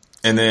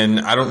 and then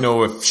I don't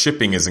know if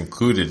shipping is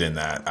included in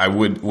that. I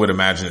would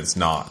imagine it's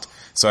not.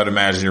 So I'd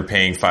imagine you're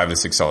paying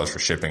 $5 to $6 for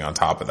shipping on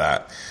top of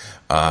that.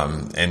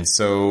 And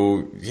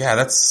so yeah,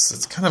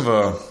 that's kind of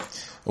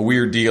a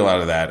weird deal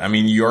out of that. I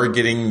mean, you are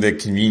getting the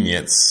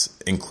convenience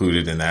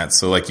included in that.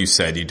 So like you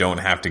said, you don't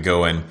have to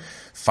go and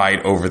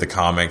fight over the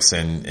comics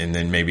and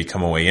then maybe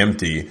come away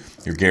empty.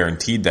 You're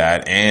guaranteed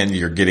that, and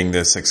you're getting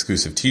this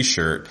exclusive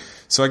T-shirt.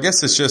 So I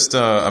guess it's just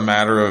a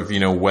matter of, you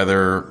know,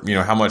 whether, you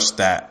know, how much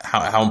that,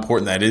 how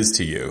important that is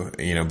to you,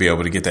 you know, be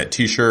able to get that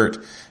T-shirt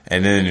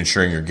and then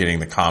ensuring you're getting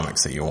the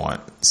comics that you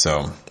want.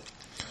 So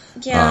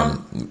Yeah.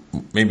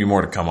 Maybe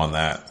more to come on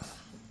that.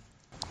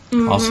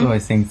 Mm-hmm. Also, I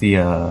think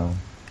the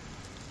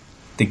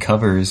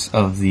covers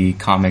of the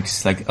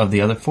comics, like of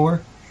the other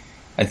 4,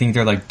 I think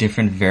they're like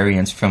different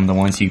variants from the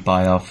ones you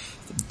buy off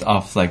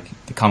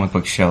like the comic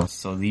book shelves.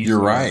 So You're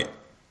right.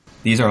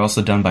 These are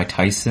also done by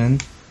Tyson.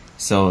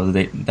 So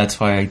that's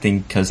why I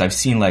think, because I've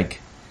seen like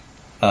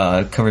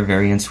cover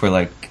variants where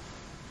like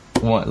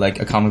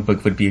a comic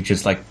book would be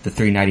just like the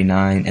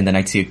 $3.99, and then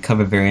I'd see a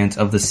cover variant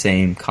of the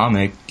same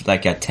comic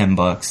like at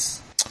 $10.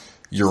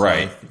 You're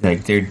right.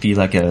 Like there'd be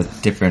like a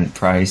different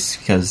price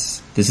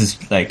because this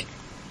is like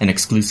an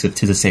exclusive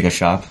to the Sega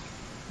shop.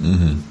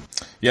 Mm-hmm.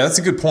 Yeah, that's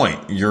a good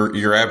point.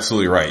 You're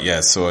absolutely right.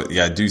 Yes. So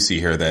yeah, I do see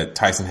here that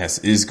Tyson Hesse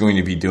is going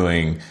to be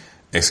doing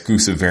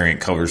exclusive variant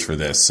covers for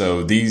this.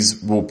 So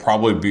these will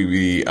probably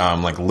be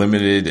like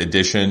limited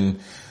edition,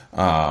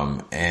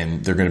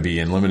 and they're going to be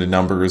in limited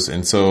numbers.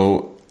 And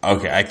so,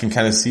 okay, I can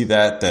kind of see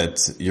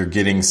that you're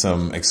getting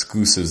some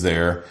exclusives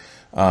there.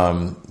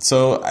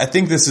 So I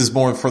think this is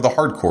more for the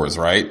hardcores,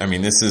 right? I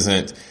mean, this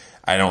isn't,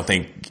 I don't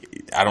think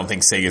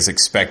Sega's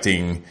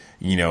expecting,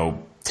 you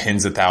know,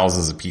 tens of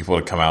thousands of people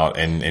to come out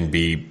and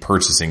be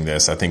purchasing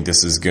this. I think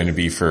this is going to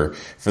be for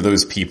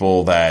those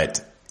people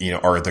that, you know,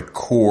 are the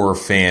core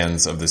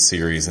fans of the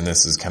series, and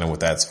this is kind of what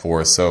that's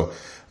for. So,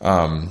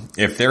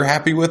 if they're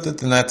happy with it,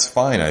 then that's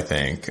fine, I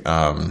think.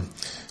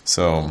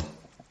 So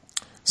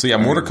yeah,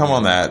 more to come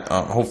on that.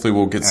 Hopefully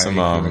we'll get some,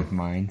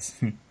 minds.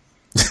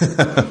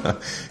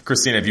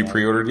 Christina, have you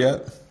pre-ordered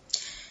yet?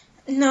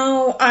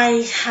 No,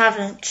 I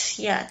haven't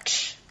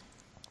yet.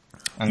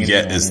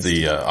 Yet is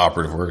the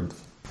operative word.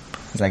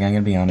 Like, I'm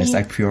gonna be honest,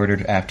 I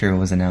pre-ordered after it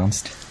was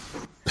announced.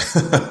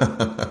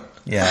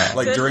 Yeah.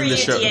 Like Good during the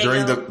for you, show,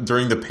 Diego.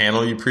 during the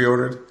panel you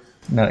pre-ordered?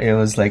 No, it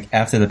was like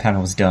after the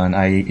panel was done,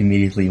 I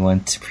immediately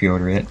went to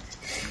pre-order it.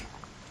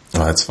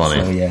 Oh, that's funny.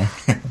 So yeah.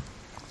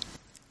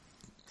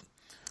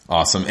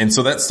 Awesome. And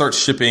so that starts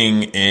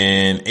shipping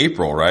in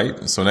April,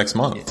 right? So next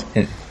month.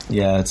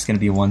 It's gonna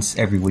be once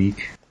every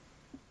week.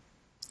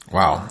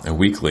 Wow, a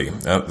weekly.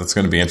 That's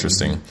going to be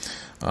interesting.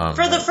 For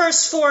the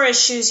first 4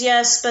 issues,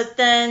 yes, but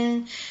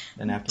then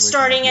afterwards,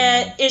 starting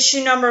at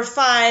issue number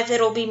 5,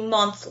 it'll be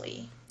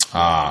monthly.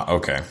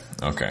 Okay.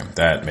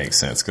 That makes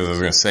sense. Because I was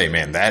going to say,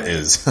 man, that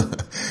is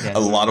a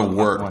lot of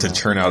work to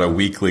churn out a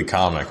weekly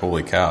comic.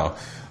 Holy cow.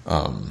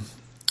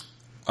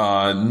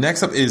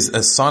 Next up is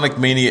Sonic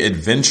Mania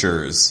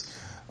Adventures.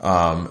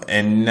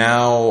 And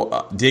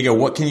now, Diego,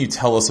 what can you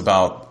tell us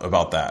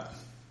about that?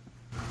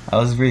 I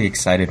was really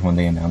excited when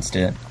they announced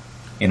it.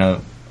 You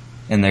know,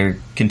 and they're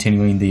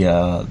continuing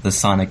the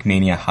Sonic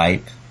Mania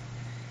hype.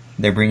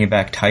 They're bringing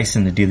back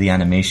Tyson to do the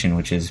animation,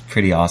 which is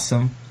pretty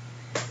awesome.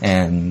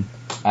 And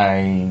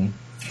I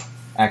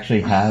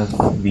actually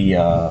have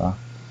the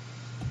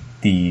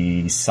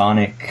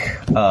Sonic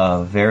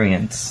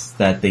variants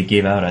that they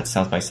gave out at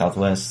South by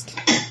Southwest.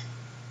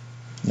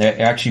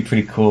 They're actually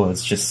pretty cool.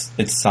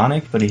 It's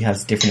Sonic, but he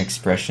has different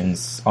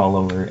expressions all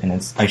over, and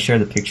I share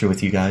the picture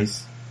with you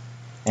guys.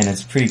 And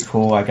it's pretty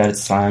cool. I got it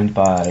signed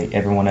by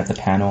everyone at the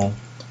panel,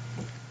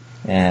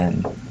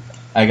 and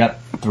I got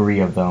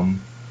 3 of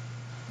them.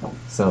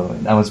 So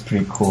that was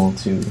pretty cool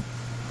to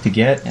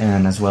get,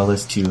 and as well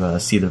as to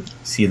see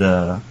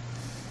the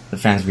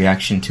fans'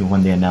 reaction to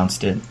when they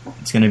announced it.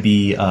 It's gonna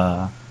be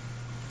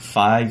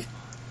 5.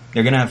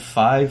 They're gonna have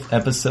 5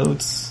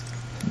 episodes.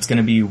 It's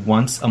gonna be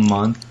once a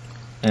month,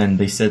 and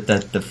they said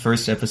that the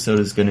first episode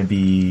is gonna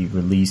be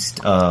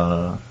released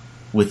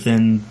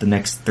within the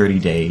next 30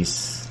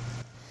 days.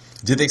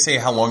 Did they say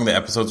how long the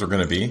episodes are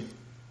going to be?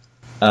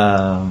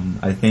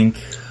 I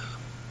think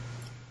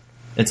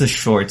it's a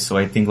short, so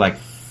I think like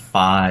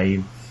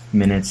 5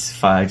 minutes,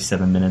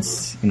 7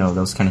 minutes, you know,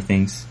 those kind of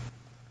things.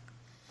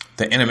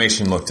 The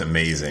animation looked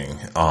amazing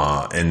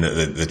in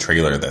the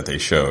trailer that they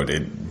showed.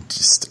 It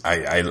just,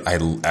 I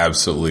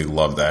absolutely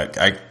love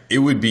that. It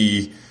would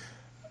be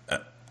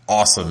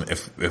awesome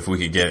if we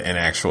could get an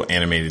actual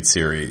animated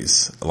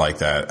series like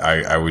that.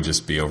 I would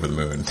just be over the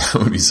moon. That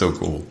would be so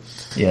cool.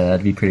 Yeah,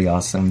 that'd be pretty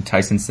awesome.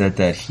 Tyson said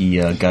that he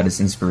got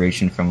his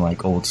inspiration from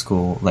like old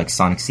school, like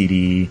Sonic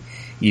CD,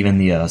 even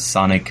the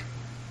Sonic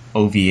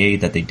OVA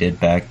that they did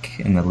back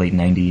in the late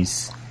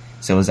 90s.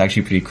 So it was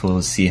actually pretty cool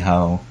to see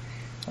how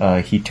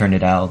he turned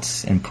it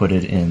out and put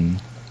it in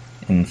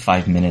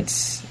 5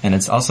 minutes. And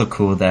it's also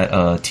cool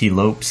that T.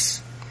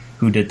 Lopes,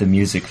 who did the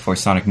music for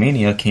Sonic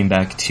Mania, came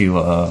back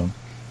to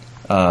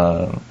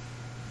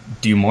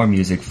do more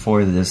music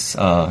for this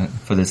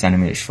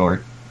animated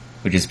short,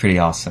 which is pretty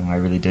awesome. I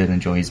really did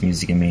enjoy his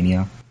music in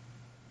Mania.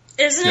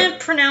 Isn't it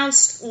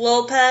pronounced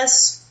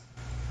Lopez?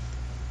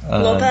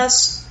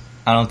 Lopez?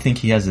 I don't think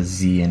he has a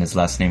Z in his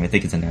last name. I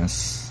think it's an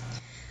S.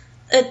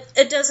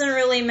 It doesn't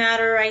really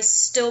matter. I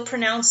still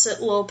pronounce it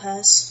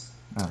Lopez.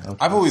 Oh, okay.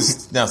 I've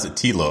always pronounced it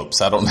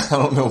T-Lopes. I don't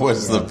know what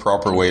is the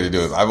proper way to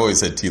do it. I've always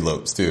said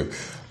T-Lopes too.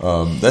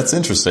 That's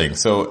interesting.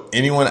 So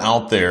anyone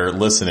out there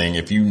listening,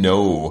 if you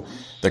know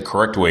the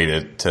correct way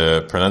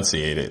to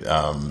pronunciate it,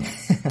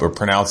 or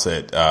pronounce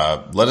it,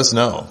 let us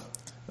know.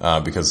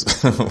 Because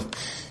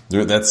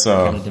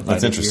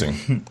that's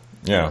interesting.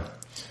 Yeah.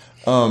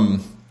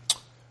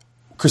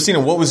 Christina,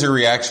 what was your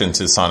reaction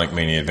to Sonic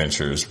Mania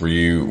Adventures? What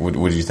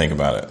did you think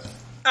about it?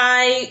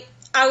 I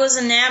was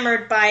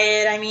enamored by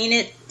it. I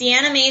mean, the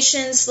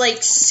animation's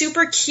like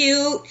super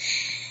cute,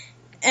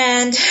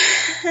 and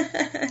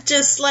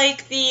just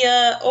like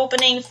the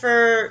opening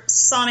for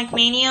Sonic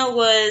Mania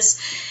was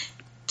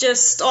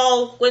just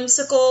all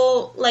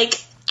whimsical,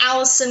 like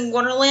Alice in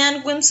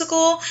Wonderland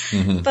whimsical.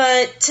 Mm-hmm.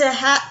 But to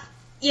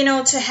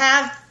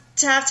have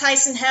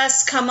Tyson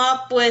Hesse come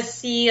up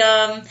with the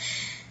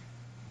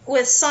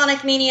with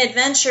Sonic Mania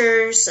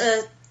Adventures,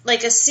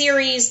 like an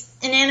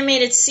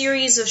animated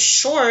series of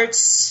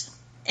shorts.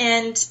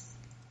 And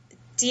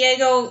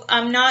Diego,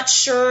 I'm not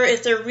sure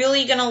if they're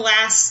really going to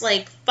last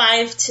like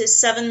 5 to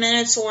 7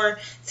 minutes or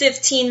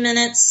 15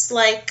 minutes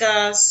like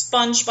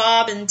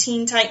SpongeBob and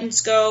Teen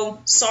Titans Go.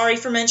 Sorry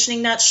for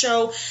mentioning that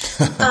show.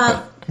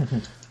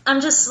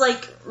 I'm just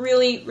like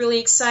really, really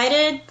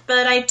excited.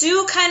 But I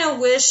do kind of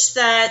wish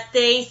that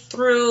they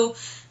threw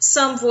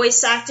some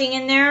voice acting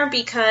in there,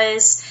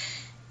 because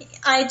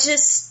I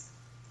just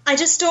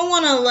don't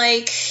want to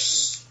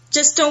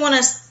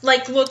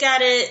look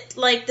at it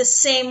like the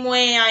same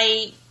way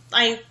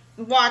I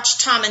watch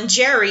Tom and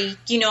Jerry,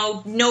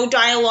 no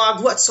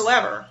dialogue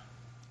whatsoever.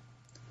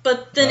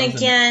 But then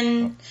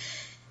again,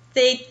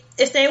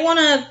 if they want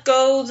to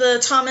go the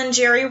Tom and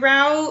Jerry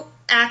route,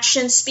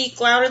 actions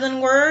speak louder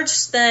than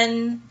words,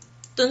 then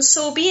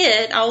so be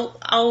it.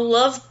 I'll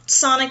love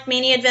Sonic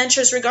Mania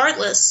Adventures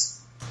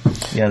regardless.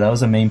 Yeah, that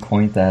was the main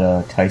point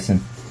that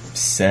Tyson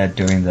said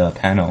during the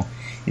panel.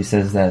 He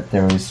says that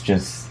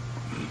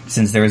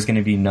since there was going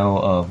to be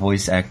no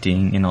voice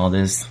acting in all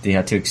this, they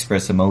had to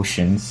express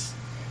emotions.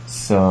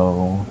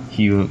 So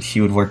he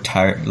would work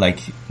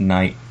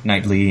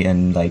nightly,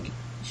 and like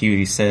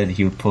he said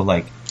he would pull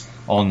like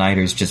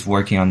all-nighters just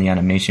working on the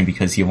animation,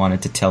 because he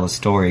wanted to tell a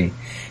story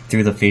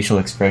through the facial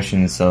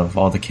expressions of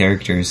all the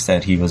characters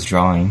that he was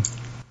drawing.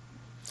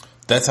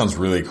 That sounds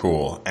really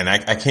cool, and I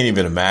can't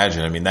even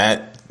imagine. I mean,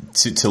 that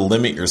to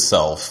limit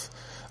yourself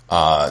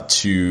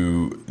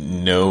to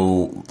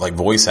no like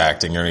voice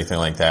acting or anything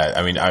like that.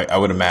 I mean, I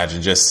would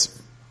imagine just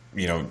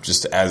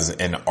as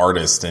an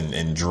artist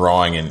and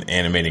drawing and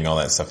animating all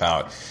that stuff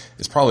out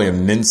is probably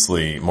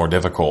immensely more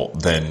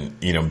difficult than,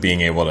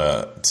 being able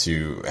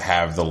to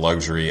have the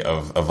luxury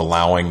of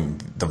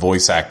allowing the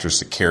voice actors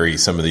to carry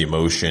some of the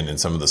emotion and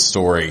some of the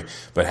story,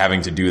 but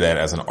having to do that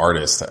as an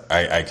artist,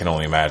 I can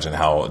only imagine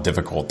how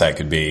difficult that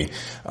could be.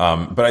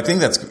 But I think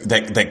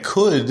that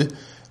could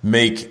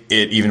make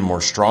it even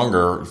more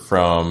stronger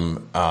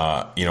from,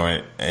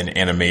 an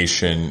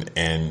animation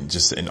and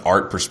just an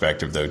art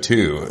perspective though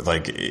too.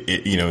 Like,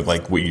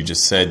 like what you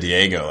just said,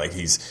 Diego, like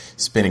he's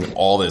spending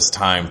all this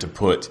time to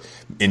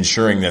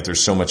ensuring that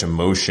there's so much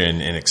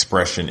emotion and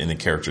expression in the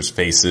characters'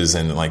 faces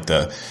and like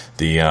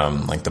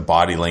the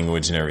body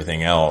language and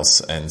everything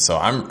else. And so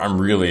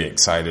I'm really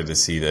excited to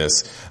see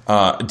this.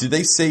 Did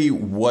they say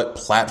what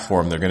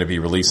platform they're going to be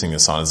releasing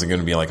this on? Is it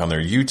going to be like on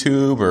their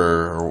YouTube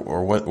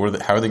or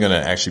what? How are they going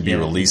to actually be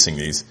releasing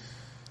these?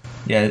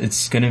 Yeah, they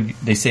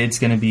say it's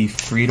gonna be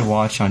free to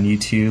watch on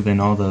YouTube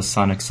and all the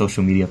Sonic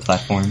social media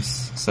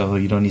platforms, so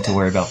you don't need to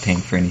worry about paying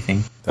for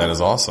anything. That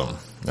is awesome.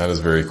 That is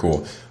very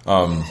cool.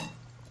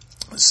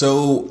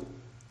 So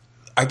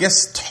I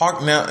guess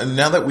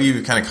now that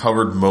we've kind of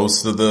covered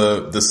most of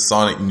the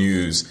Sonic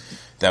news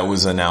that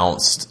was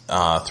announced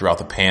throughout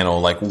the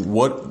panel, like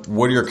what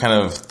are your kind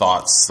of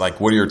thoughts? Like,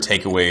 what are your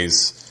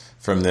takeaways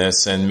from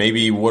this, and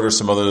maybe what are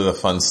some other the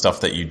fun stuff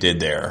that you did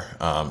there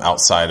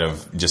outside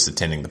of just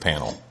attending the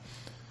panel?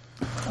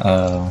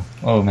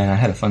 Oh man, I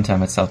had a fun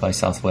time at South by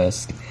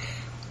Southwest.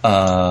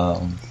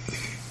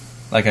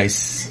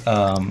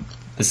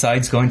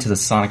 Besides going to the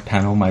Sonic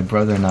panel, my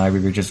brother and I,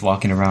 we were just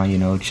walking around,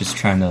 just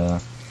trying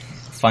to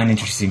find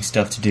interesting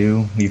stuff to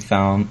do. We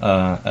found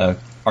a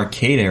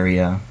arcade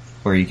area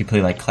where you could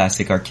play like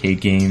classic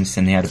arcade games,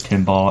 and they had a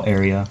pinball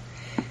area.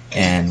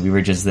 And we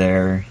were just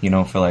there,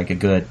 for like a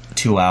good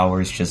 2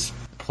 hours just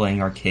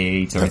playing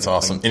arcades. That's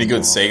awesome. Any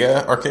good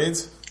Sega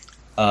arcades?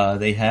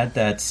 They had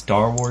that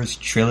Star Wars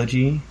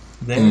trilogy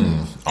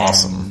there.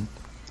 Awesome.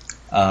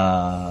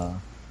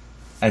 And,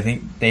 I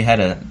think they had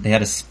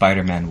a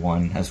Spider-Man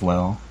one as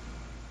well.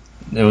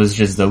 It was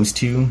just those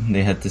two.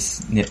 They had the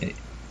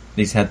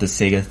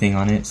Sega thing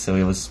on it, so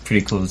it was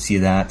pretty cool to see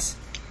that.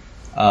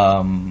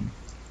 And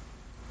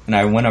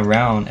I went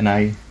around and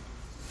I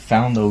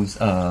found those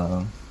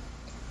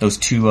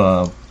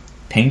two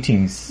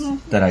paintings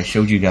that I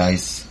showed you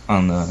guys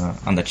on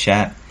the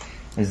chat.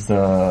 Is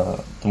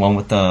the one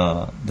with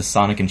the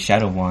Sonic and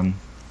Shadow one,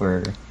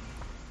 where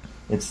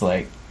it's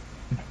like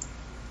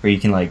where you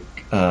can like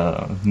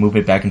move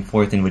it back and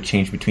forth and it would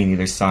change between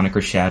either Sonic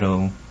or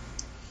Shadow.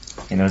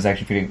 And it was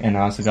actually pretty. And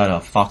I also got a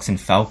Fox and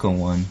Falco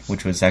one,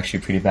 which was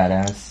actually pretty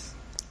badass.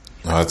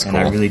 Oh, that's cool.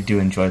 And I really do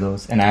enjoy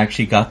those. And I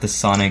actually got the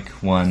Sonic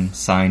one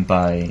signed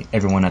by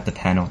everyone at the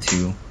panel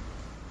too.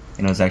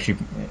 And it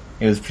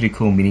was pretty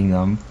cool meeting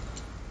them.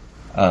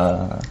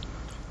 I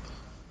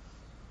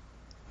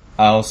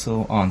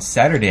also, on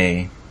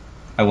Saturday,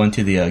 I went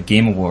to the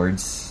Game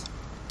Awards.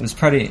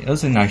 It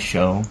was a nice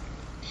show.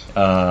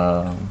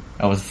 I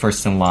was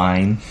first in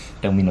line.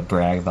 Don't mean to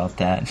brag about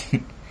that.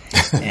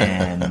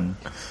 And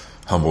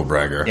humble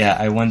bragger. Yeah,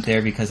 I went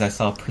there because I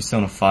saw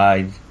Persona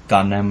 5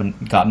 got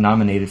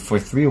nominated for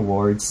 3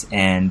 awards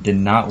and did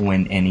not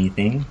win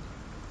anything,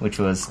 which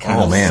was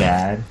kind of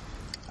sad.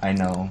 I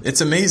know.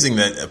 It's amazing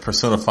that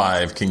Persona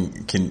 5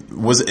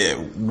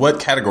 what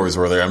categories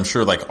were there? I'm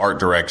sure like art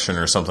direction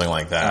or something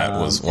like that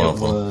was one of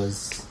them.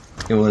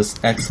 It was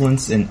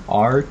excellence in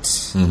art,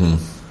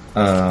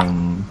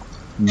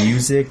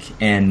 music,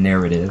 and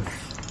narrative.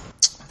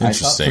 Interesting. I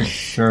thought for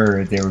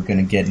sure they were going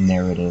to get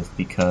narrative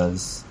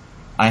because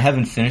I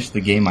haven't finished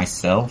the game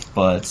myself,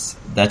 but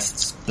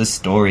that's the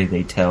story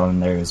they tell in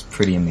there is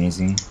pretty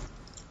amazing.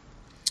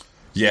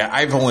 Yeah,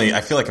 I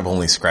feel like I've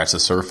only scratched the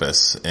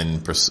surface in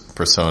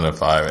Persona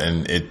 5,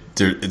 and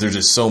there's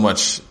just so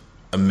much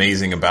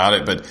amazing about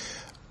it. But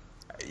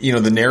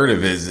the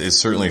narrative is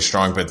certainly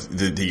strong, but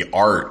the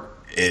art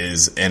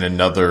is in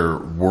another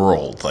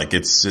world. Like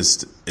it's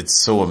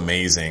so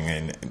amazing,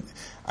 and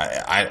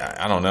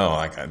I don't know.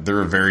 Like there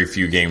are very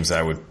few games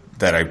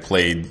that I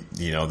played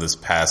this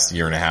past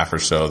year and a half or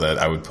so that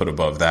I would put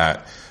above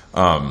that.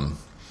 But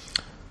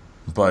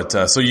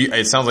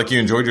it sounds like you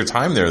enjoyed your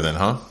time there, then,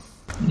 huh?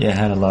 Yeah, I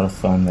had a lot of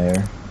fun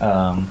there.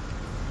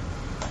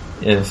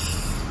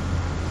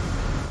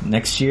 If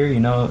next year,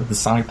 the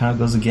Sonic panel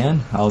goes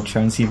again, I'll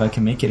try and see if I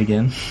can make it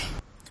again.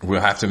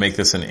 We'll have to make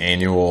this an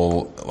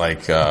annual,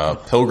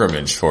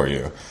 pilgrimage for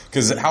you.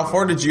 Because how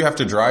far did you have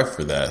to drive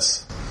for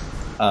this?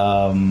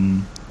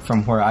 From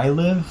where I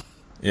live?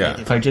 Yeah.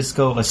 If I just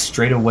go a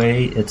straight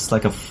away, it's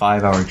like a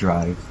 5-hour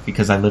drive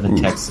because I live in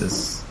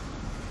Texas.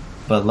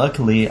 But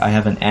luckily, I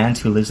have an aunt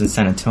who lives in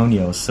San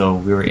Antonio, so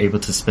we were able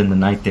to spend the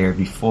night there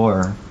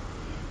before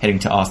heading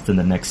to Austin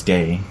the next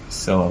day.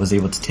 So I was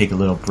able to take a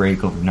little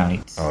break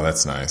overnight. Oh,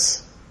 that's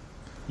nice.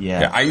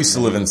 Yeah. I used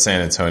to live in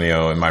San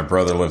Antonio, and my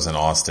brother lives in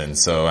Austin.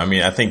 So,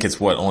 I think it's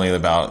only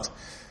about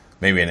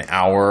maybe an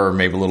hour,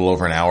 maybe a little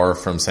over an hour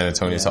from San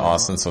Antonio to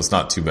Austin, so it's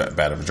not too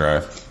bad of a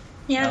drive.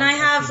 Yeah, and I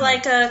have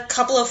a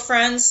couple of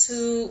friends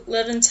who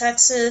live in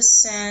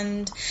Texas,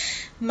 and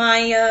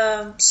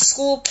my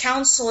school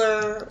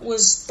counselor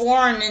was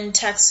born in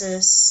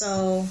Texas,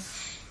 so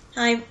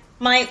I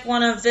might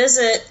want to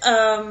visit.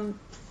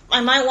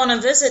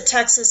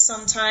 Texas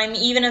sometime,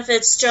 even if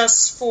it's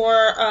just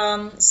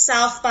for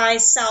South by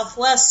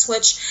Southwest,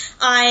 which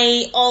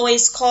I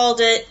always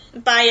called it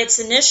by its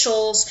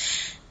initials,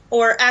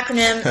 or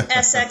acronym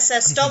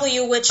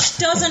SXSW, which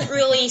doesn't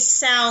really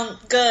sound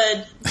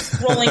good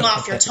rolling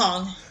off your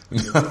tongue.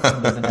 It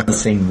doesn't have the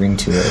same ring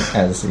to it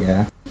as,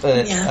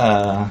 But,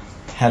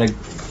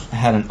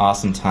 had an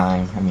awesome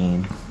time.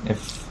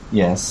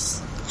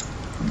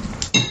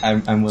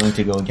 I'm willing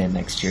to go again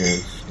next year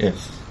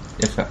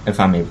if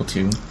I'm able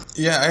to.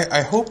 Yeah,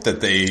 I hope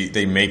that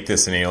they make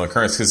this an annual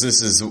occurrence, because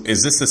is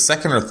this the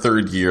second or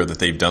third year that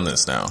they've done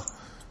this now?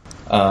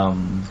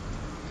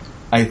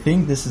 I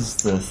think this is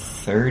the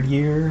third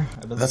year.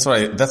 That's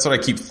what I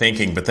keep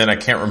thinking, but then I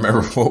can't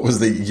remember what was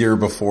the year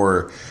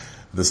before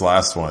this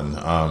last one.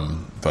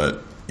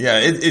 But yeah,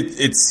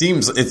 it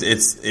seems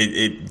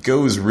it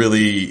goes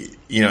really.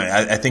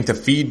 I think the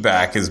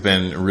feedback has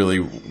been really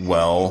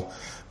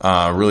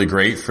really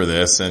great for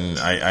this, and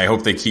I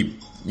hope they keep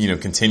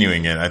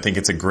continuing it. I think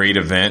it's a great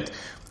event.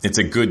 It's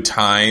a good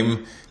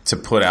time to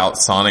put out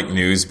Sonic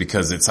news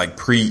because it's like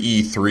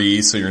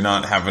pre-E3, so you're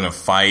not having to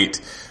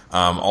fight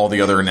all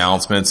the other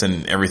announcements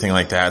and everything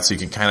like that. So you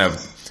can kind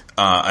of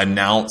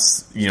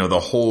announce, the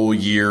whole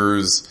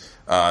year's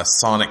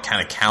Sonic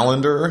kind of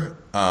calendar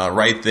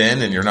right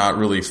then, and you're not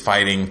really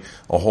fighting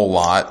a whole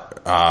lot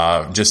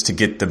just to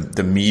get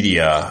the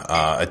media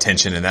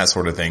attention and that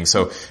sort of thing.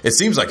 So it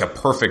seems like a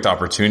perfect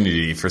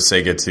opportunity for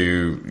Sega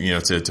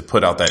to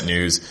put out that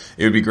news.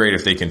 It would be great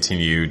if they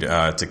continued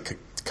to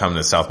come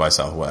to South by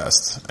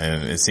Southwest.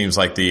 And it seems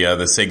like the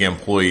Sega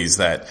employees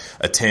that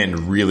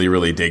attend really,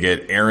 really dig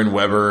it. Aaron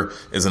Weber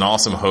is an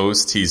awesome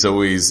host. He's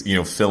always,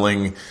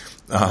 filling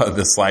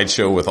the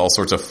slideshow with all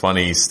sorts of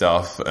funny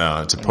stuff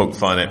to poke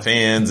fun at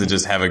fans and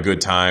just have a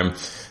good time.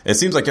 It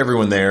seems like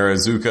everyone there,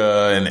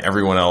 Azuka and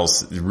everyone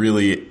else,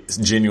 really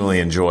genuinely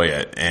enjoy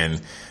it.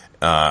 And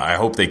I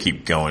hope they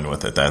keep going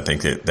with it. I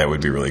think that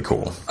would be really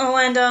cool. Oh,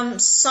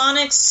 and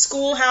Sonic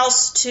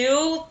Schoolhouse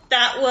 2,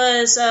 that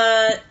was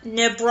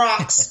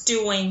Nibrock's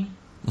doing.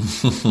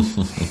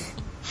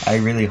 I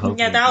really hope.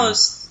 Yeah, that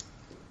was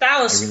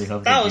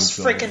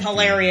freaking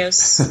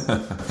hilarious.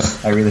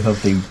 I really hope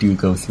they do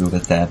go through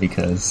with that,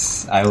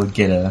 because I would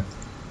get a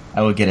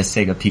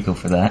Sega Pico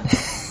for that.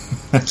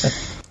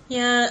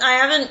 Yeah, I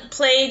haven't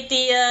played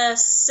the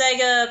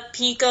Sega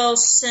Pico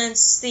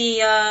since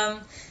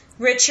the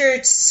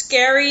Richard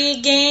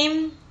Scarry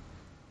game.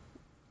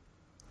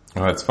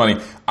 Oh, that's funny.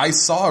 I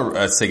saw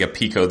a Sega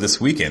Pico this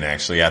weekend,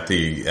 actually, at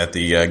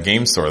the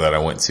game store that I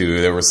went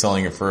to. They were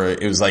selling it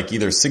it was like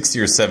either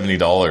 $60 or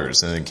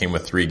 $70, and it came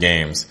with 3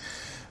 games.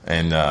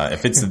 And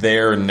if it's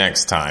there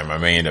next time, I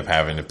may end up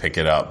having to pick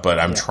it up. But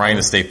I'm trying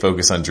to stay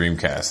focused on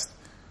Dreamcast.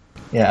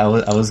 Yeah,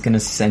 I was gonna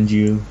send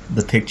you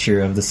the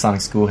picture of the Sonic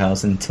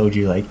Schoolhouse and told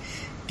you, like,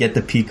 get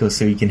the Pico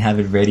so you can have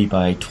it ready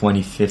by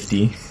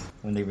 2050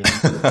 when they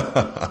release it.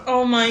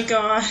 Oh my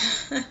god.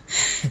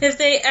 If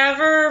they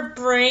ever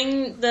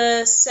bring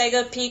the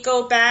Sega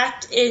Pico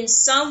back in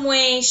some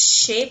way,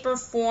 shape, or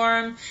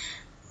form,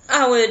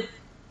 I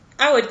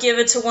would give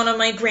it to one of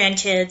my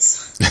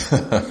grandkids.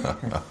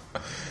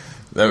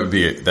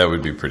 That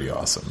would be pretty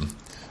awesome.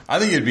 I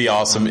think it'd be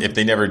awesome if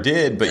they never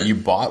did, but you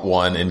bought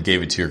one and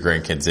gave it to your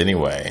grandkids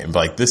anyway. And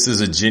like, this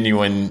is a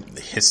genuine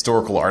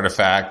historical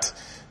artifact,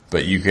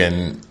 but you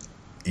can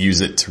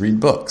use it to read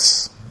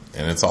books,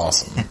 and it's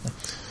awesome.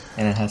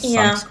 And it has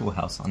Sonic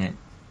Schoolhouse on it.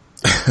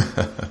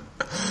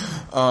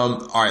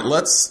 All right,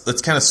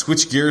 let's kind of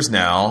switch gears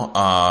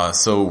now.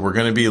 So we're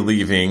going to be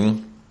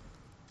leaving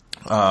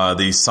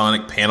the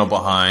Sonic panel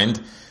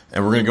behind,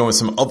 and we're going to go with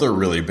some other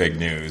really big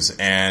news.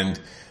 And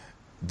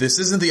this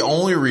isn't the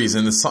only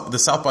reason, the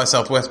South by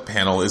Southwest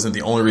panel isn't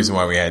the only reason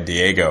why we had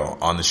Diego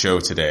on the show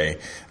today.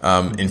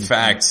 In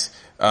fact,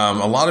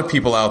 a lot of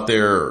people out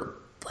there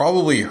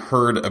probably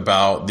heard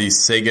about the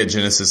Sega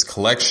Genesis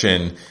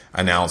Collection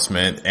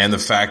announcement and the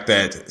fact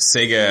that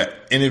Sega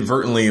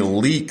inadvertently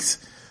leaked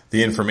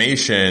the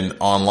information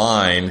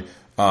online.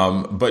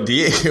 But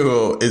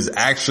Diego is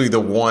actually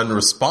the one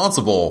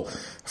responsible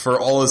for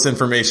all this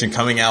information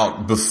coming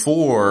out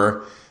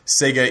before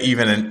Sega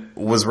even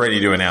was ready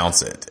to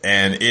announce it,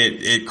 and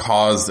it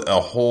caused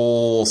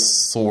all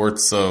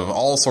sorts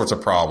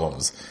of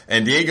problems,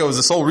 and Diego is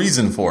the sole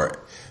reason for it.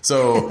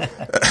 So,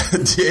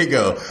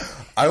 Diego,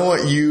 I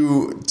want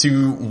you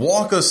to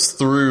walk us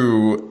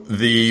through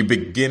the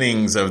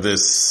beginnings of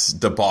this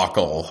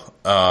debacle.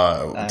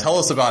 Tell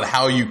us about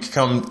how you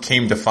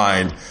came to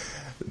find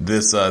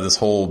this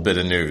whole bit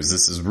of news.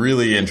 This is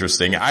really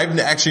interesting. I've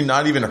actually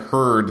not even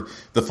heard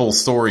the full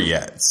story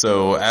yet.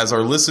 So as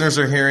our listeners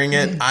are hearing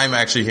it, I'm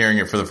actually hearing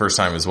it for the first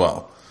time as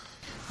well.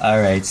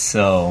 All right.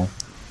 So,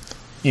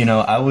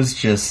 I was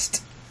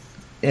just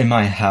in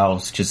my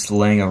house, just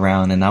laying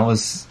around, and I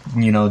was,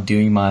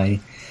 doing my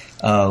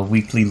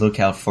weekly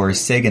lookout for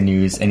Sega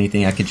news,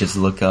 anything I could just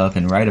look up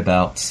and write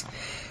about.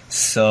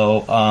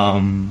 So,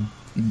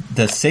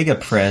 the Sega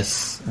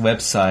Press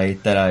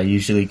website that I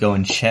usually go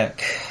and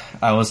check,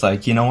 I was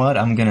like, you know what,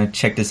 I'm going to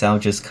check this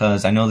out just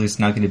because I know there's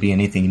not going to be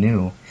anything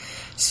new.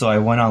 So I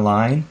went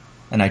online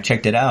and I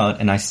checked it out,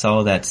 and I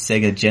saw that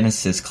Sega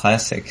Genesis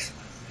Classic,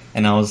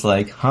 and I was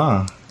like,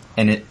 huh.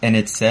 And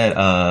it said,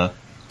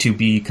 to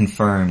be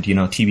confirmed,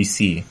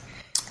 TBC. Right.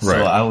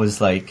 So I was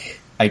like,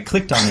 I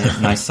clicked on it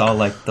and I saw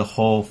like the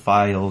whole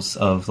files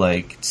of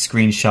like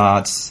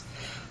screenshots,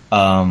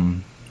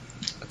 the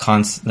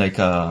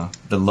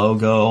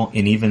logo,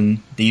 and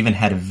they even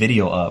had a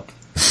video up.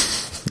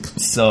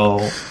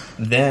 So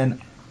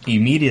then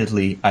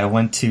immediately I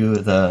went to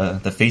the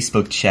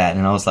Facebook chat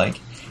and I was like,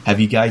 have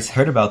you guys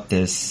heard about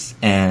this?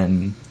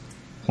 And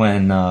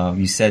when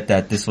you said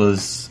that this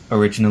was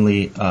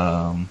originally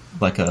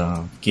like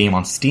a game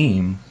on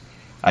Steam,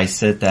 I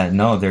said that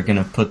no, they're going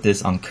to put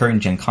this on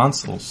current gen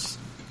consoles.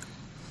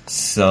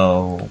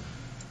 So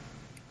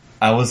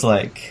I was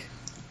like,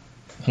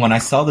 when I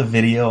saw the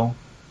video,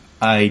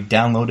 I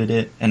downloaded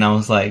it and I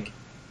was like,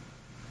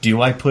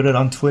 do I put it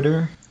on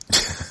Twitter?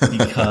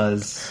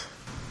 Because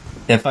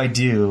if I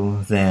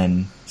do,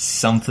 then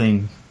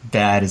something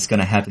bad is going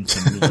to happen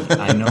to me.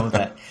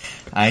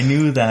 I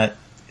knew that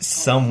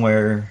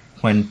somewhere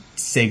when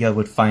Sega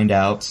would find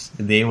out,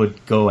 they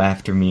would go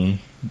after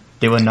me.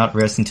 They would not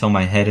rest until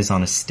my head is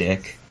on a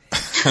stick.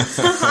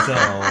 So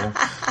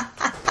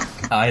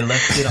I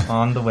left it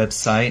on the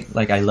website.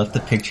 Like, I left the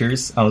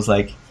pictures. I was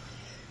like,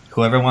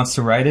 whoever wants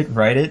to write it,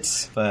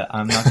 but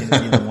I'm not going to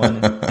be the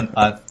one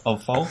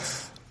of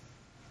fault.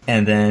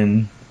 And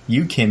then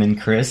you came in,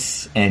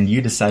 Chris, and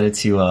you decided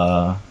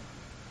to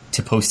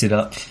post it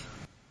up.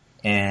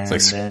 And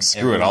it's like,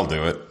 screw it, I'll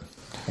do it.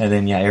 And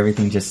then,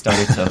 everything just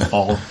started to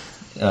fall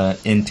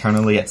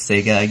internally at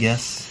Sega, I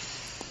guess.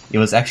 It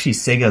was actually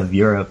Sega of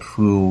Europe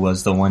who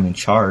was the one in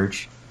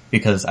charge,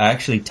 because I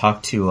actually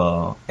talked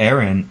to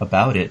Aaron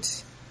about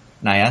it,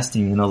 and I asked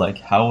him,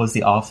 how was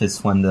the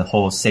office when the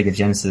whole Sega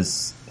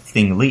Genesis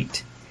thing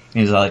leaked? And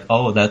he was like,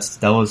 oh, that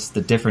was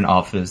the different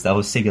office. That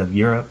was Sega of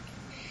Europe.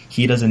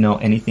 He doesn't know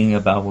anything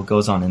about what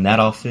goes on in that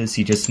office.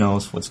 He just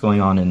knows what's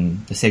going on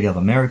in the Sega of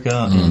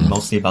America and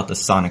mostly about the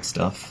Sonic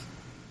stuff.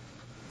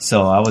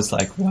 So I was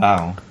like,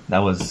 wow, that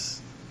was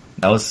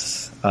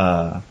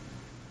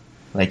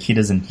he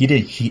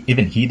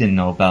didn't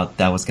know about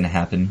that was going to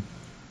happen.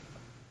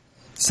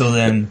 So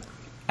then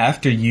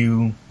after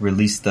you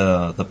released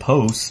the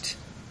post,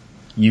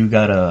 you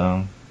got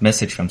a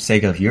message from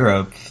Sega of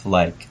Europe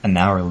like an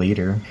hour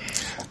later.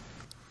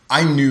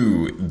 I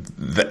knew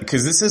that,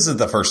 because this isn't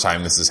the first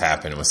time this has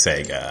happened with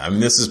Sega. I mean,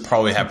 this has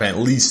probably happened at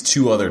least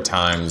 2 other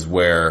times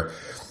where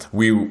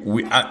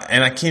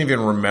I can't even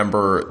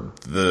remember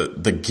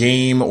the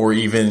game or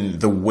even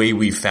the way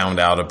we found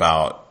out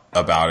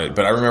about it.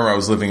 But I remember I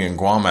was living in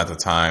Guam at the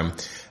time,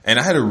 and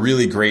I had a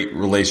really great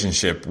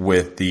relationship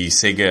with the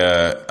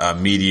Sega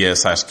media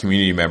 /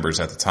 community members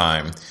at the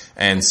time.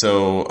 And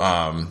so,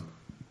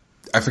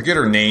 I forget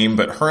her name,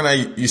 but her and I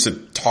used to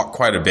talk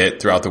quite a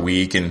bit throughout the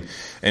week and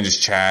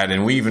just chat.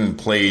 And we even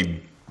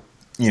played,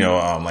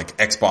 like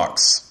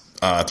Xbox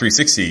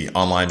 360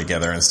 online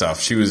together and stuff.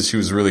 She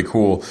was really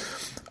cool.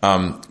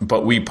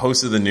 But we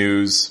posted the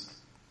news,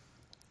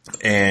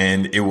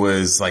 and it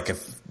was like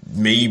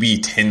maybe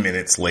 10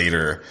 minutes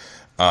later,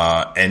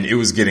 and it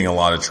was getting a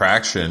lot of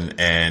traction.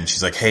 And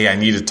she's like, "Hey, I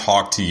need to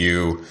talk to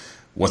you.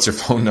 What's your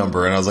phone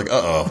number?" And I was like,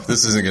 "Uh-oh,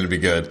 this isn't going to be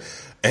good."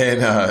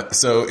 And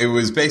so it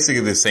was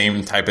basically the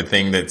same type of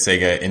thing that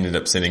Sega ended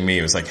up sending me.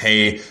 It was like,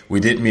 "Hey, we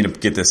didn't mean to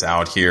get this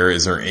out here.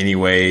 Is there any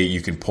way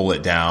you can pull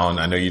it down?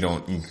 I know you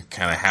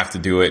kind of have to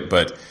do it,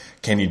 but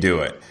can you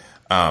do it?"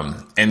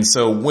 And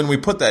so when we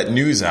put that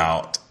news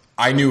out,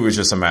 I knew it was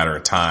just a matter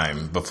of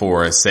time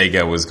before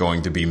Sega was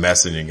going to be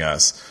messaging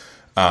us.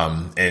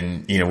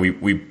 And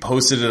we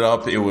posted it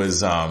up. It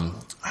was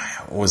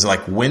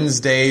like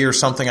Wednesday or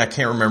something. I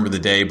can't remember the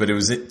day, but it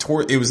was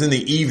in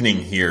the evening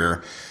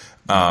here.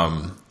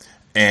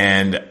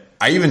 And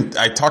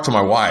I talked to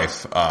my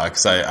wife,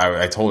 cause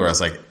I told her, I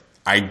was like,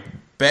 I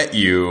bet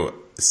you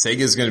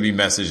Sega's going to be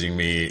messaging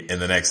me in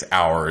the next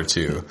hour or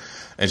two.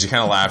 And she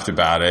kind of laughed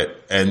about it.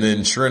 And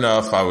then sure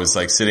enough, I was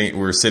like we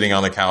were sitting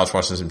on the couch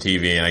watching some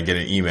TV, and I get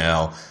an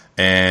email,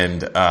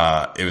 and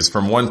it was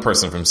from one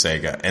person from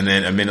Sega. And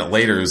then a minute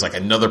later, it was like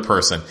another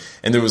person.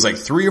 And there was like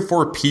 3 or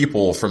 4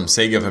 people from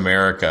Sega of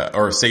America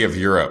or Sega of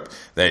Europe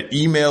that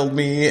emailed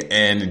me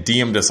and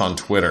DM'd us on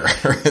Twitter.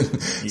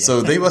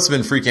 So they must have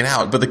been freaking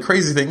out. But the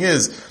crazy thing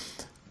is,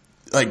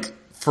 like,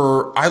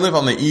 I live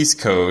on the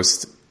East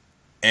Coast,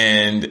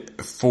 and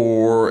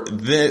for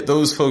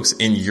those folks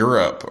in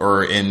Europe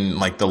or in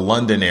like the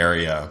London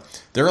area,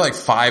 they're like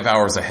 5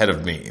 hours ahead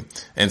of me.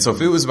 And so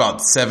if it was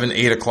about 7,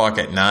 8 o'clock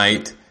at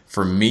night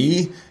for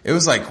me, it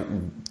was like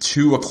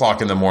 2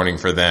 o'clock in the morning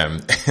for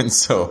them. And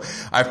so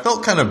I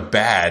felt kind of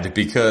bad,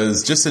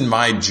 because just in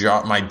my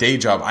day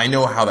job, I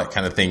know how that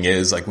kind of thing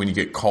is. Like when you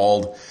get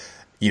called,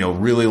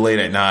 really late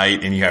at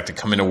night and you have to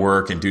come into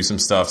work and do some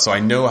stuff. So I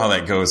know how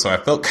that goes. So I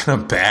felt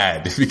kind of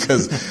bad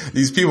because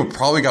these people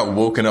probably got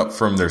woken up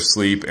from their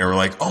sleep and were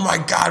like, "Oh my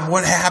God,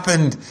 what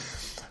happened?"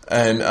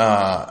 And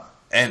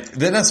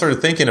then I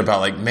started thinking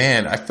about, like,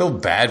 man, I feel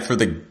bad for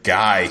the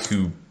guy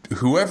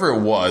whoever it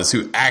was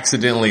who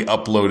accidentally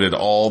uploaded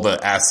all the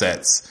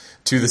assets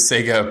to the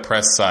Sega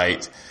press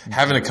site,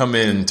 having to come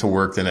in to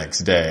work the next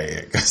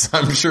day. Because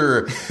I'm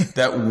sure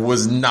that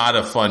was not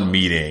a fun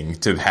meeting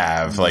to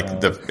have, like, at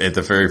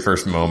the very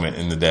first moment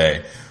in the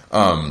day.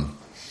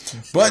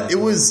 But it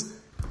was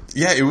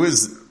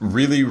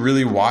really,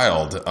 really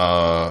wild.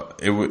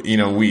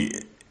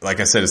 Like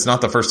I said, it's not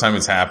the first time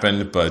it's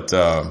happened, but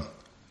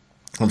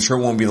I'm sure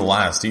it won't be the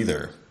last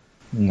either.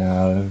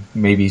 No,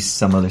 maybe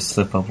some other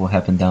slip up will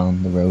happen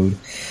down the road.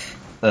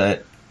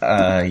 But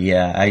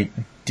I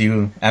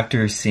do,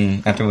 after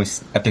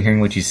hearing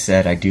what you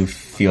said, I do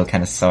feel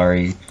kind of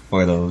sorry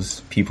for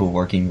those people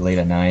working late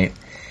at night,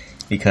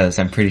 because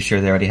I'm pretty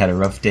sure they already had a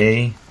rough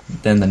day.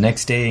 Then the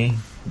next day,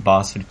 the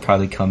boss would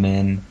probably come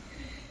in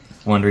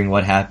wondering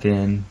what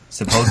happened.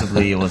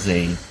 Supposedly it was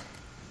a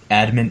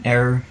admin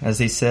error, as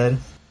they said.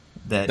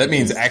 That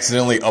means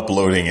accidentally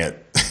uploading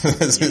it.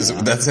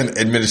 That's an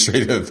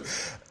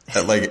administrative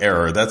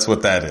error. That's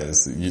what that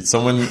is.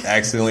 Someone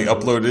accidentally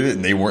uploaded it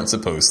and they weren't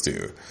supposed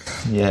to.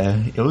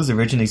 Yeah, it was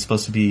originally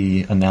supposed to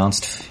be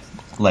announced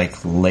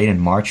like late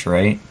in March,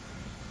 right?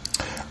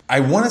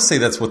 I want to say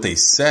that's what they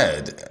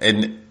said,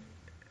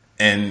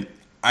 and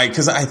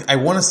I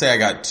want to say I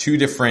got 2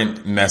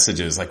 different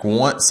messages. Like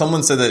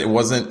someone said that it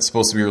wasn't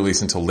supposed to be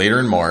released until later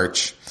in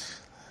March,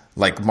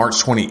 like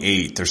March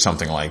 28th or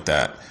something like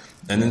that.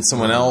 And then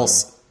someone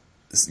else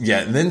said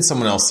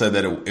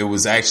that it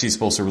was actually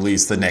supposed to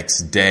release the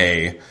next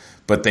day,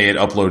 but they had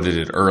uploaded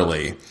it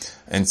early.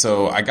 And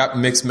so I got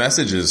mixed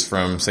messages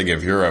from Sega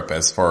of Europe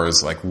as far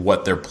as like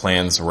what their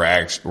plans were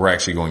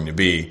actually going to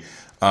be.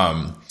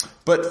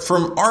 But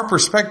from our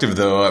perspective,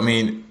 though, I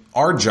mean,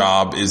 our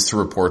job is to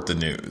report the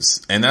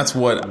news. And that's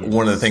what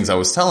one of the things I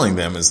was telling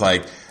them is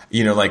like,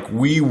 you know, like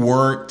we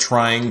weren't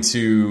trying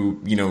to,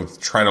 you know,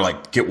 try to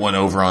like get one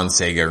over on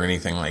Sega or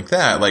anything like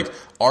that. Like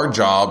our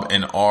job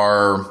and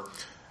our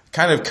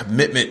kind of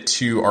commitment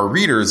to our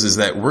readers is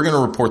that we're going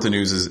to report the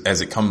news as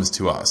it comes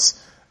to us.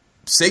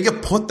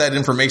 Sega put that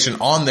information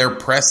on their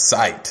press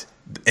site.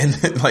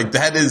 And like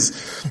that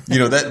is, you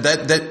know,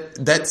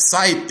 that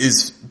site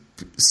is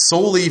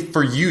solely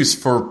for use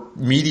for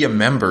media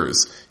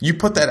members. You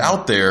put that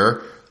out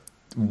there,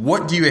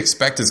 what do you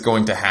expect is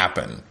going to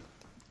happen?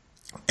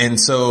 And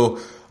so,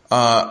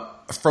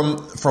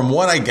 from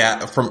what I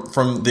got,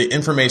 from the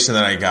information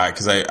that I got,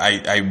 cause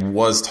I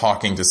was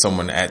talking to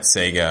someone at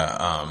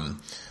Sega,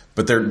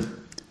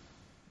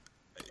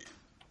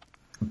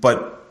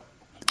 but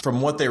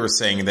from what they were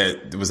saying,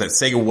 that was that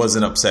Sega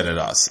wasn't upset at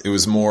us. It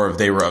was more of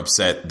they were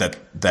upset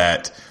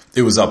that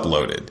it was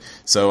uploaded.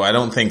 So I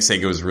don't think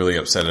Sega was really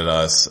upset at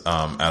us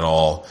at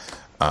all.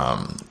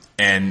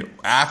 And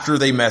after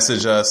they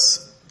messaged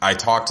us, I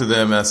talked to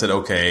them and I said,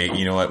 okay,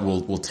 you know what,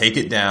 we'll take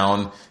it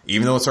down,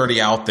 even though it's already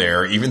out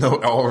there, even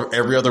though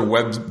every other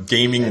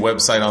gaming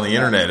website on the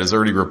internet is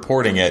already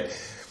reporting it.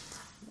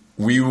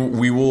 We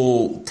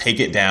will take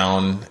it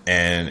down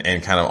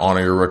and kind of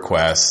honor your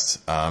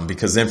request,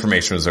 because the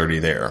information was already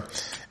there.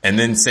 And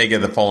then Sega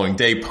the following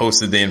day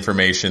posted the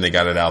information. They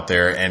got it out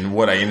there. And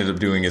what I ended up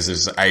doing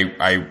is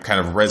I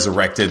kind of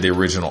resurrected the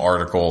original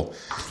article,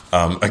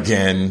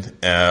 again,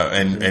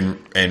 and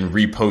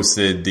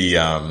reposted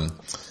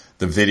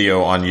the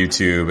video on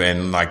YouTube,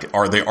 and like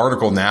the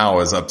article now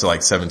is up to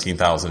like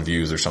 17,000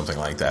 views or something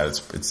like that.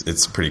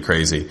 It's pretty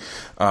crazy.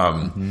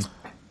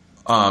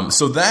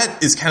 So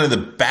that is kind of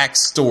the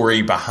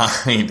backstory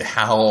behind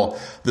how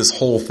this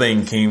whole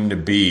thing came to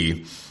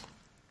be.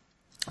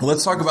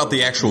 Let's talk about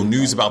the actual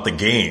news about the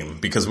game,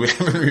 because we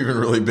haven't even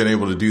really been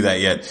able to do that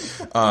yet.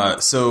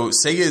 So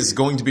Sega is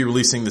going to be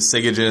releasing the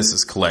Sega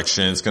Genesis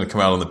Collection. It's going to come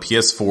out on the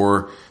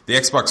PS4, the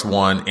Xbox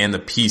One, and the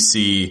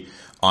PC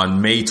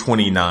on May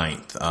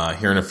 29th,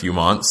 here in a few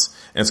months.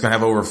 And it's going to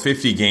have over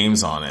 50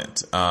 games on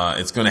it.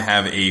 It's going to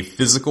have a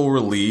physical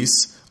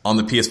release on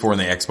the PS4 and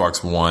the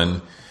Xbox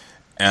One.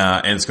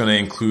 And it's going to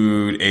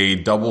include a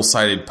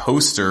double-sided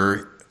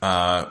poster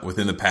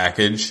within the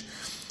package.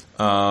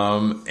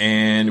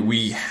 And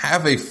we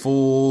have a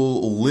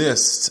full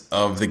list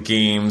of the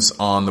games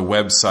on the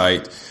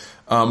website.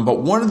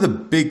 But one of the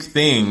big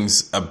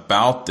things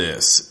about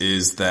this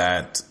is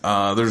that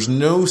there's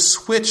no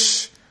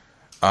Switch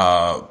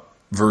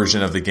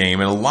version of the game,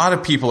 and a lot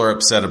of people are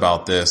upset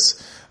about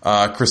this.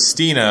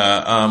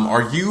 Christina,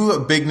 are you a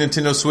big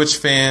Nintendo Switch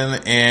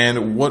fan,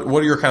 and what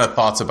are your kind of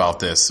thoughts about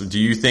this? Do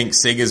you think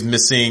Sega's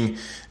missing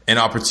an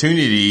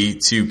opportunity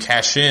to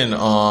cash in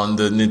on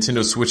the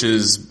Nintendo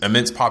Switch's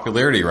immense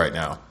popularity right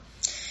now?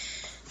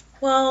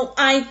 Well,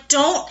 I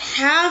don't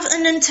have a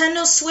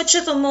Nintendo Switch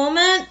at the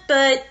moment,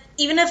 but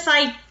even if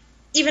I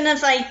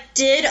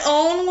did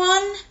own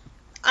one,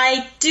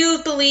 I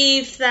do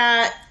believe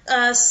that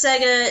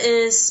Sega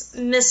is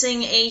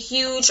missing a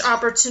huge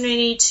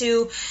opportunity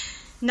to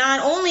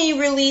not only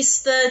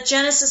release the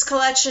Genesis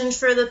Collection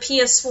for the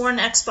PS4 and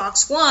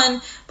Xbox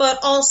One, but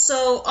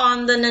also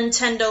on the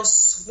Nintendo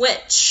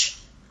Switch.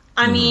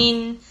 I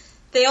mean,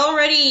 they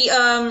already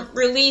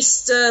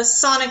released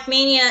Sonic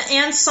Mania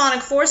and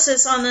Sonic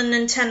Forces on the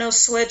Nintendo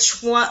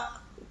Switch.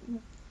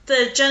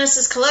 The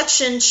Genesis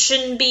Collection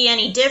shouldn't be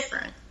any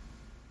different.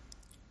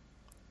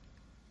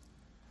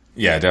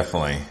 Yeah,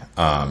 definitely.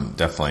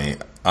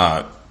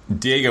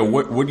 Diego,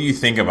 what do you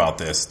think about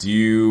this? Do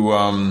you,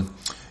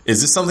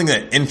 is this something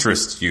that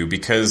interests you?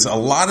 Because a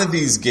lot of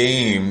these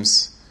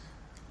games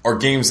are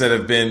games that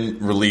have been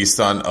released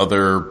on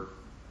other,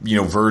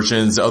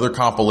 versions, other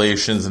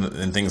compilations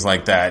and things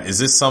like that. Is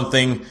this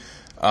something,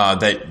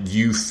 that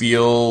you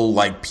feel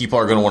like people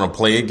are going to want to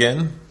play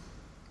again?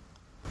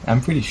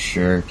 I'm pretty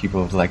sure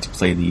people would like to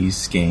play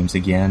these games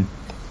again.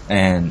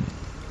 And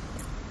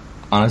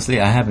honestly,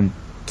 I haven't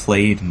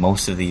played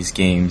most of these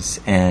games,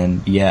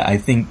 and yeah, I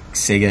think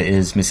Sega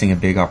is missing a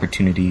big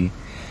opportunity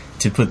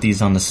to put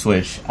these on the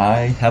Switch.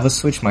 I have a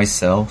Switch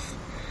myself,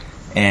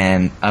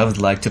 and I would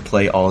like to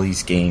play all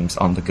these games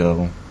on the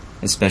go,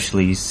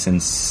 especially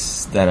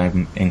since that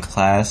I'm in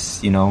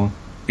class,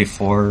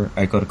 before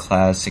I go to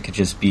class, it could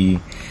just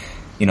be,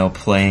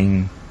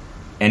 playing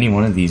any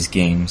one of these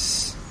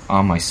games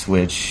on my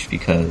Switch,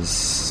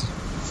 because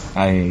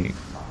I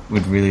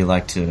would really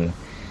like to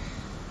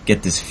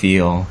get this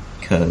feel,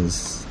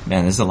 because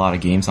man, there's a lot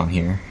of games on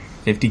here.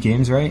 50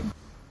 games, right?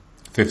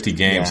 50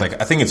 games. Yeah.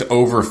 I think it's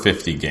over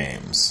 50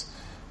 games,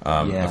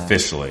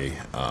 officially.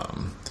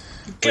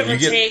 Give or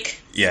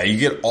take. Yeah, you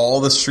get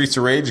all the Streets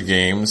of Rage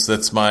games.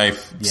 That's my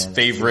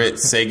favorite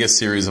Sega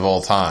series of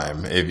all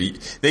time.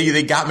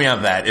 They got me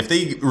on that. If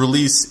they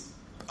release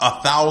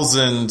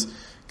 1,000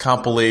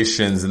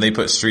 compilations and they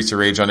put Streets of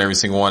Rage on every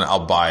single one,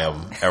 I'll buy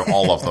them,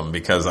 all of them,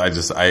 because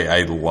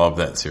I love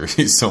that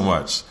series so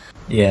much.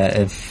 Yeah,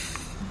 if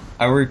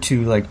I were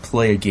to like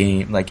play a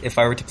game, like if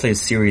I were to play a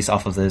series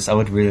off of this, I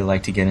would really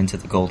like to get into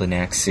the Golden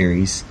Axe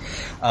series.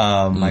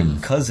 My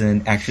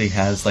cousin actually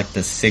has like the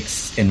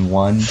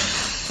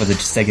 6-in-1 for the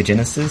Sega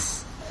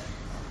Genesis,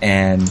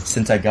 and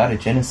since I got a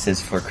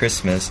Genesis for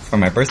Christmas, for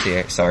my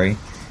birthday,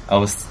 I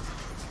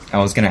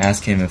was gonna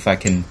ask him if I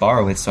can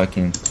borrow it so I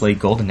can play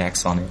Golden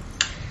Axe on it.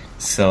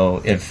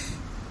 So if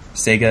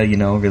Sega,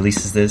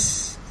 releases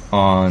this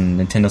on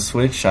Nintendo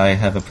Switch, I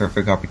have a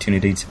perfect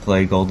opportunity to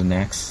play Golden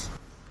Axe.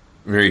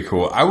 Very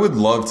cool. I would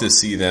love to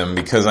see them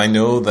because I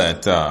know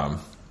that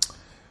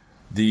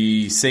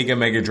the Sega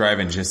Mega Drive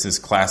and Genesis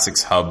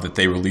Classics hub that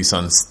they release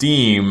on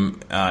Steam,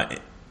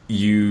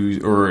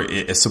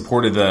 it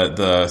supported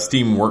the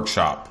Steam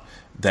Workshop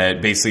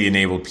that basically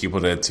enabled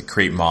people to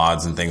create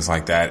mods and things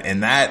like that,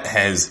 and that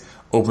has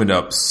opened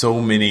up so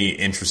many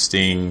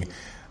interesting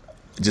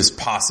just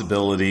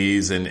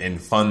possibilities and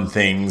fun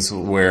things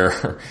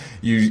where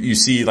you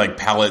see like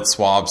palette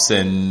swaps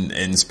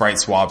and sprite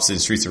swaps in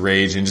Streets of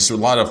Rage and just a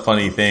lot of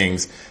funny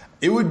things.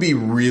 It would be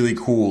really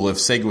cool if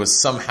Sega was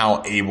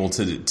somehow able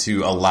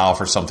to allow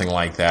for something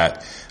like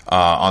that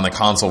on the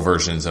console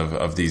versions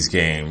of these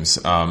games.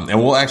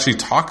 And we'll actually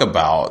talk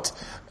about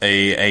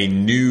a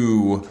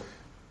new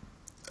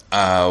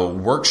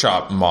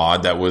workshop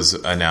mod that was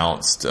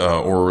announced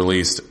or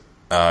released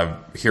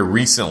here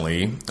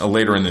recently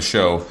later in the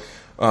show.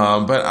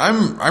 But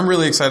I'm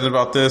really excited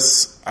about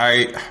this.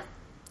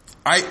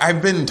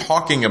 I've been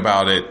talking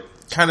about it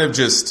kind of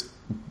just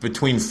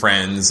between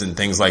friends and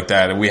things like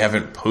that, and we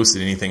haven't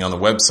posted anything on the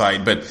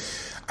website, but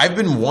I've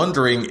been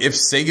wondering if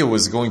Sega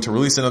was going to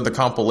release another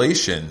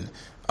compilation,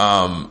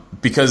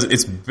 because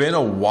it's been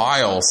a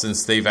while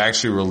since they've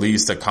actually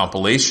released a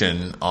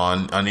compilation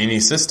on any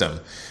system.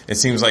 It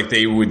seems like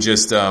they would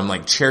just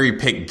like cherry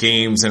pick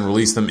games and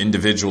release them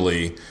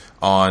individually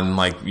on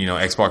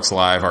Xbox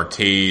Live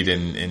Arcade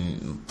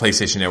and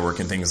PlayStation Network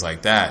and things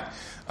like that.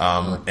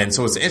 And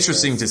so it's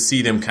interesting to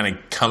see them kind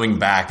of coming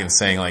back and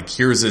saying like,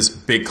 here's this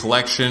big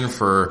collection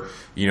for,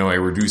 a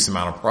reduced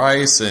amount of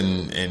price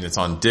and it's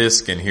on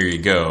disc and here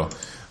you go.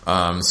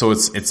 So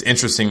it's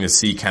interesting to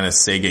see kind of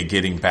Sega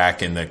getting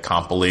back in the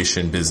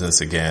compilation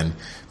business again,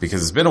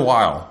 because it's been a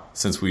while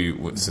since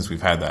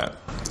we've had that.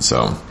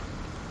 So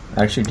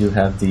I actually do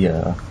have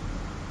the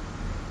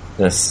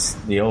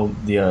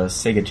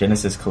Sega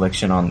Genesis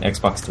collection on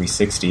Xbox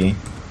 360.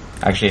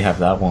 I actually have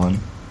that one.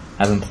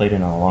 I haven't played it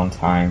in a long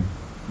time,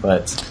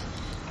 but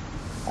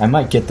I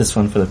might get this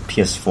one for the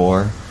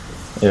PS4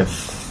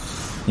 if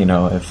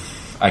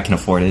I can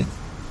afford it.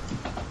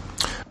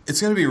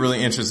 It's going to be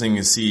really interesting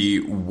to see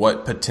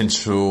what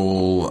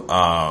potential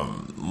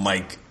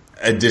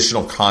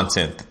additional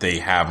content that they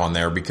have on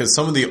there, because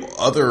some of the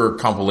other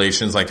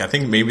compilations, like I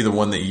think maybe the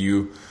one that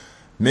you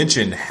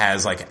mentioned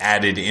has like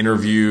added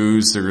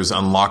interviews, there's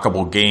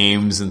unlockable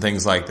games and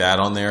things like that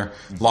on there.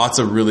 Lots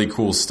of really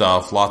cool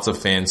stuff, lots of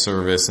fan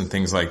service and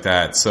things like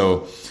that.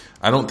 So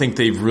I don't think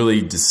they've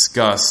really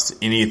discussed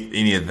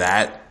any of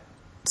that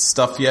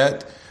stuff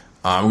yet.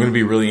 I'm going to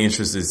be really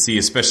interested to see,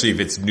 especially if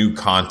it's new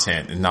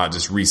content and not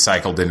just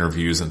recycled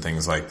interviews and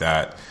things like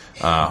that.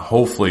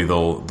 Hopefully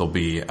they'll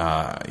be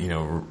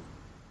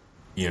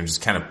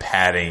just kind of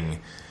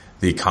padding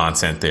the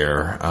content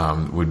there.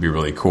 Would be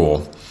really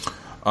cool.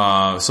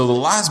 So the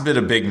last bit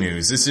of big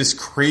news, it's just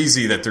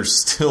crazy that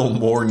there's still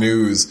more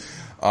news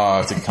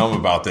to come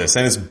about this.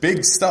 And it's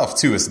big stuff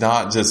too. It's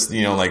not just,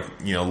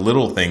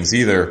 little things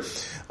either.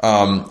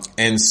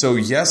 And so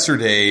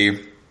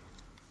yesterday,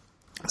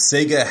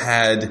 Sega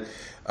had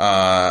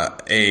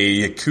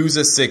a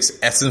Yakuza 6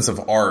 Essence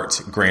of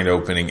Art grand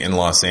opening in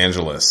Los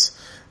Angeles.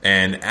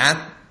 And at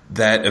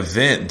that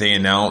event, they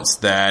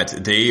announced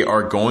that they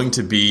are going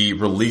to be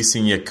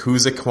releasing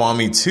Yakuza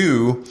Kiwami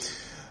 2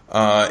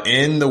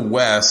 in the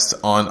West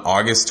on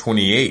August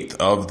 28th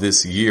of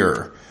this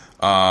year.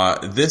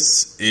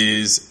 It's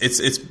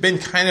been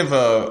kind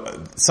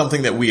of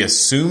something that we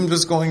assumed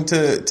was going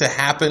to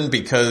happen,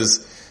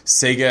 because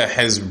Sega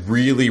has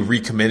really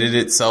recommitted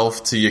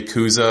itself to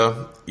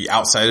Yakuza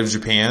outside of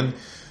Japan.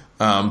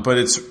 But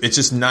it's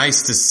just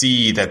nice to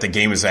see that the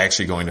game is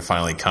actually going to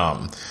finally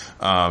come.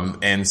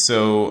 And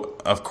so,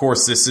 of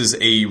course, this is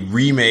a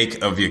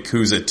remake of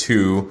Yakuza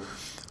 2.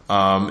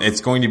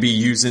 It's going to be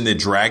using the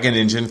Dragon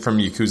engine from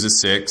Yakuza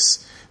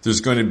 6. There's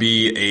going to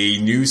be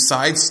a new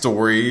side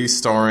story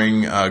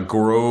starring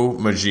Goro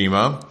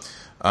Majima,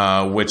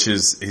 which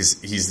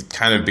he's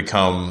kind of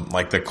become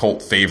like the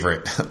cult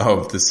favorite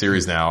of the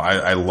series now.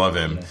 I love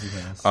him.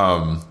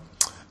 Yeah,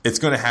 it's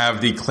going to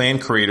have the clan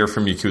creator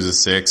from Yakuza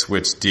 6,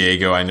 which,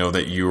 Diego, I know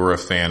that you were a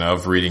fan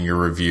of, reading your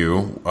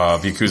review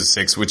of Yakuza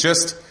 6, which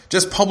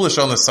just published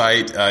on the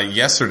site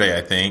yesterday,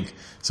 I think.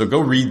 So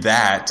go read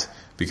that,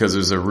 because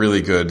there's a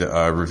really good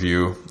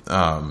review.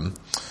 And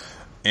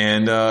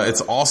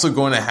it's also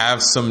going to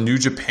have some New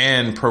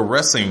Japan Pro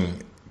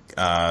Wrestling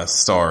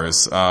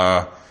stars.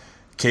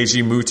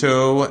 Keiji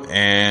Muto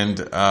and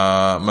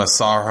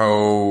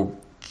Masaru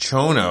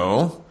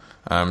Chono.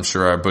 I'm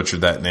sure I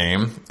butchered that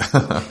name.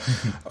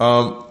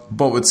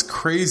 But what's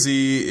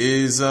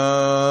crazy is,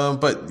 there's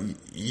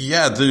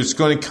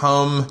going to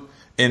come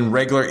in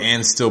regular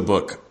and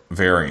steelbook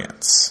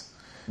variants.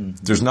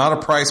 There's not a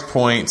price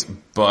point,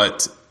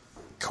 but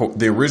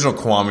the original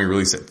Kiwami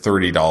released at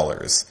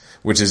 $30,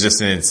 which is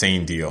just an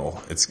insane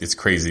deal. It's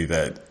crazy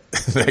that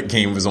that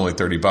game was only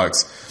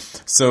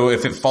 $30. So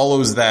if it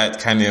follows that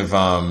kind of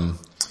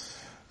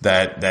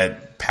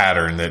that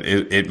pattern, that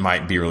it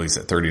might be released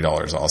at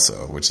 $30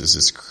 also, which is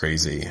just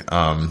crazy.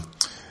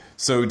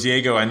 So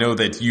Diego, I know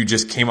that you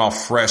just came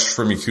off fresh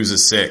from Yakuza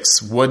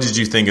 6. What did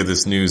you think of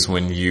this news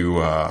when you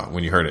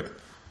heard it?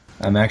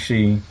 I'm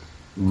actually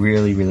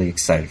really, really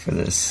excited for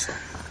this.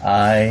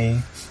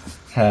 I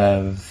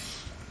have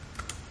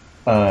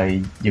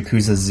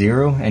Yakuza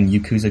 0 and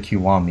Yakuza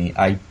Kiwami.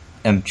 I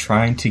am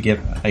trying to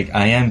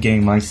I am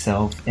getting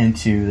myself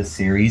into the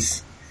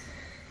series.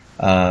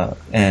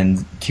 And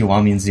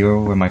Kiwami and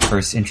 0 were my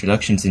first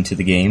introductions into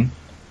the game.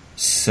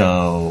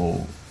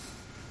 So,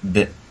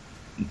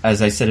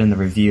 as I said in the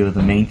review,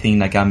 the main thing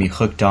that got me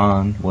hooked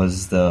on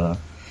was the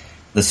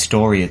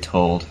story it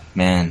told.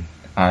 Man,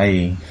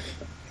 I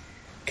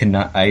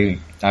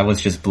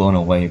was just blown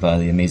away by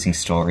the amazing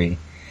story.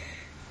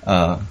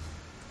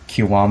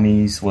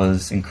 Kiwami's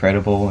was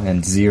incredible,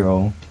 and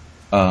 0,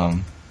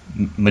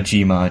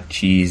 Majima,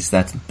 geez,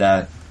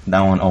 that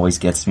one always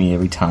gets me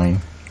every time.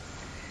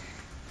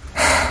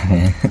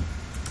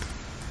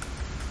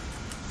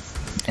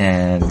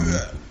 And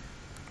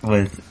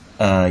with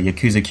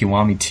Yakuza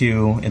Kiwami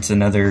 2, it's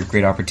another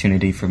great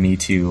opportunity for me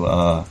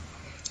to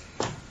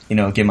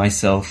get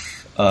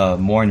myself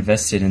more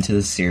invested into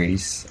the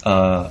series.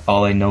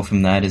 All I know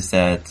from that is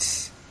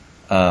that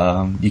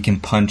you can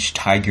punch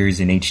tigers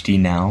in HD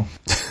now.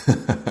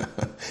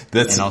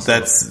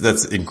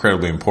 That's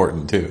incredibly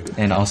important too.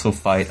 And also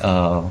fight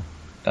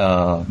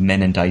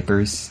men in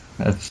diapers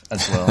as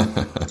well.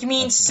 You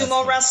mean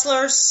sumo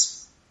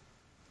wrestlers?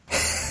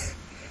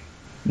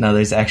 No,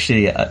 there's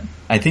actually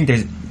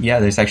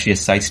there's actually a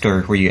side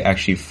story where you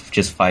actually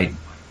just fight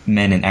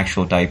men in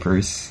actual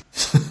diapers.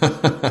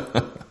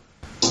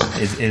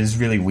 It is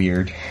really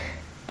weird.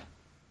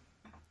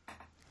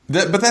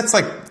 That's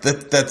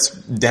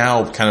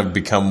now kind of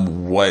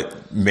become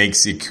what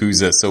makes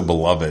Yakuza so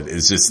beloved.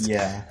 Is just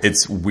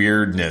its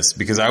weirdness.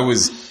 Because I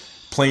was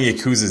playing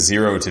Yakuza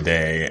 0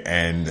 today,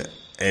 and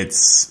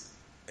it's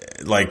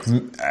like,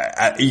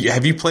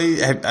 have you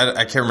played?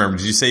 I can't remember.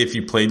 Did you say if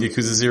you played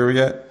Yakuza 0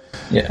 yet?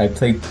 Yeah, I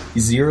played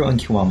 0 and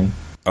Kiwami.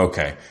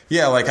 Okay.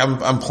 Yeah, like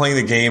I'm playing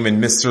the game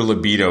and Mr.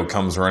 Libido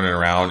comes running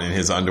around in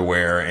his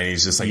underwear and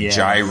he's just like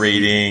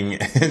gyrating.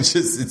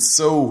 It's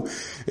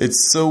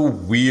so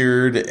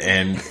weird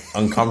and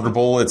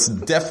uncomfortable. It's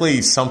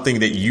definitely something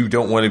that you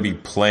don't want to be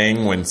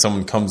playing when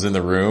someone comes in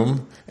the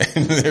room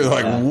and they're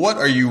like, "What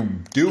are you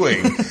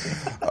doing?"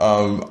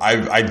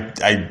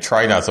 I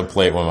try not to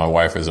play it when my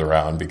wife is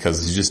around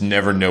because you just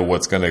never know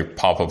what's going to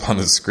pop up on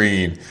the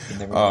screen.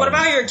 What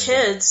about your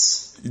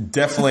kids?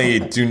 Definitely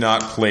do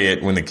not play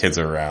it when the kids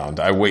are around.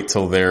 I wait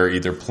till they're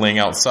either playing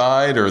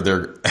outside or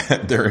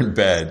they're in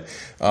bed,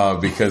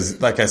 because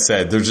like I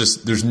said,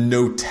 there's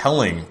no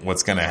telling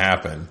what's going to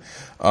happen.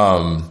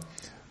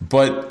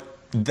 But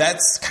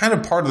that's kind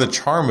of part of the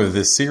charm of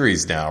this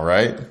series now,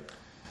 right?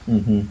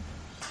 Mm-hmm.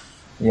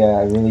 Yeah,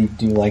 I really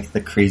do like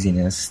the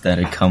craziness that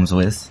it comes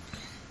with.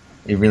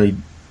 It really,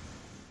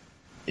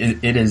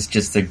 it is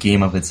just a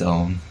game of its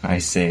own, I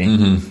say.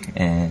 Mm-hmm.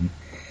 And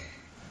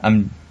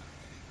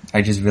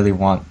I just really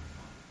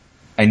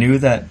I knew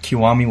that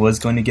Kiwami was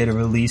going to get a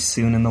release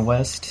soon in the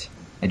West.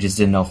 I just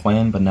didn't know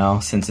when, but now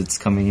since it's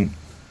coming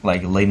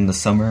like late in the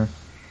summer,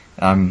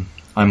 I'm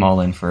all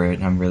in for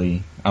it.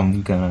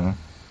 I'm gonna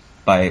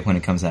buy it when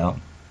it comes out.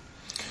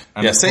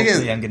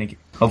 Hopefully I'm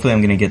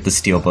gonna get the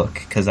Steelbook,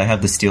 because I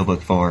have the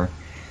Steelbook for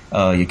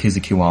Yakuza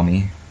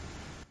Kiwami.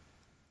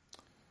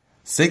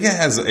 Sega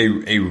has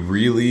a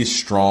really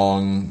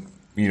strong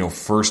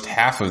first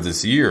half of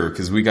this year,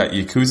 because we got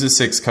Yakuza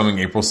 6 coming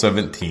April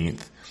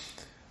 17th.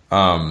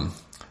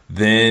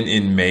 Then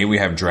in May we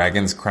have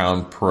Dragon's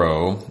Crown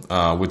Pro,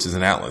 which is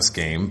an Atlas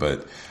game,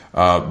 but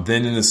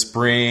then in the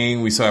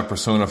spring we still have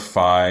Persona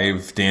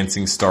 5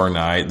 Dancing Star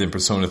Night, then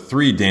Persona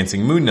 3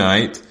 Dancing Moon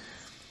Night,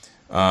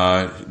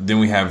 then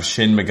we have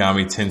Shin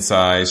Megami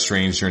Tensei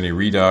Strange Journey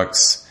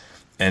Redux.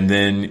 And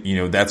then,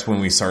 that's when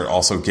we start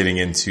also getting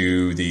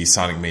into the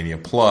Sonic Mania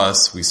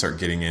Plus. We start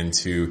getting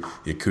into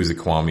Yakuza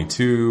Kiwami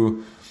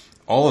 2,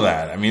 all of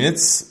that. I mean,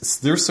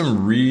 there's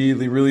some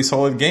really, really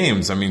solid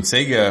games. I mean,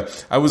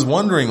 Sega, I was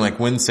wondering like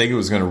when Sega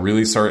was going to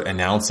really start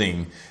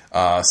announcing,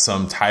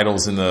 some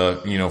titles in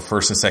the,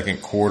 first and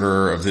second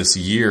quarter of this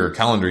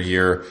calendar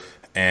year.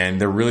 And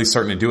they're really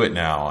starting to do it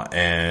now.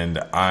 And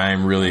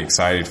I'm really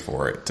excited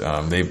for it.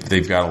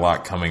 They've got a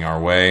lot coming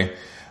our way.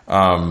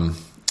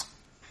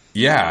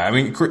 Yeah, I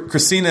mean,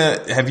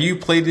 Christina, have you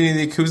played any of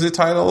the Yakuza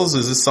titles?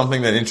 Is this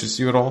something that interests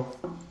you at all?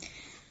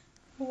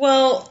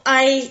 Well,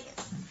 I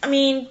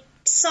mean,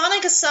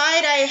 Sonic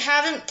aside, I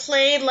haven't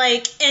played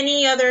like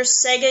any other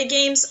Sega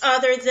games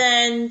other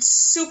than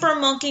Super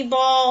Monkey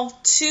Ball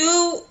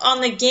 2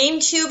 on the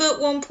GameCube at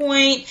one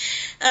point,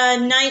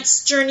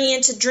 Knight's Journey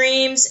into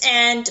Dreams,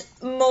 and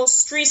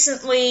most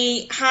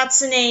recently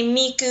Hatsune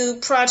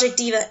Miku Project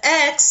Diva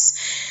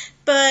X.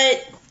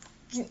 But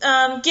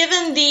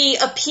given the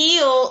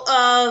appeal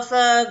of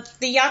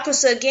the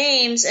Yakuza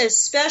games,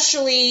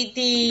 especially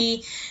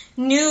the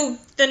new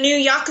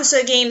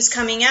Yakuza games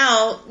coming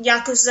out,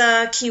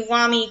 Yakuza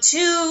Kiwami 2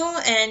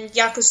 and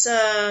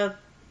Yakuza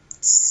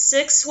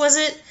 6, was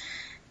it?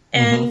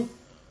 And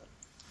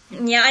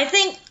yeah, I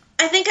think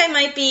I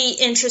might be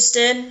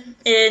interested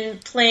in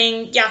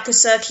playing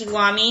Yakuza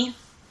Kiwami.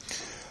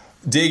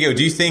 Diego,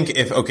 do you think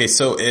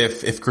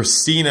if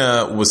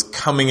Christina was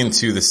coming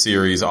into the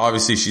series,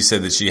 obviously she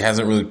said that she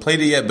hasn't really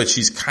played it yet, but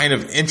she's kind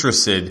of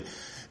interested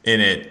in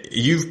it.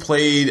 You've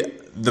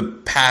played the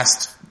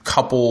past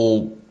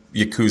couple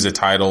Yakuza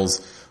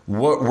titles.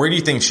 Where do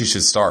you think she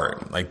should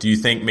start? Like, do you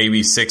think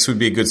maybe 6 would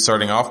be a good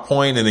starting off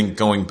point and then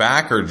going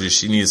back, or does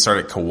she need to start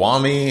at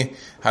Kiwami?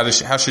 How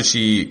should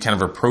she kind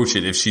of approach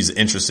it if she's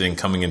interested in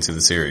coming into the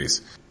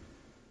series?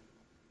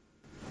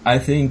 I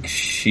think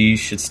she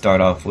should start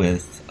off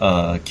with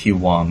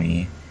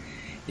Kiwami.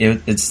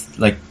 It's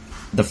like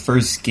the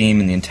first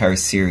game in the entire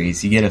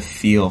series. You get a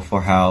feel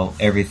for how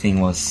everything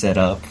was set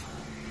up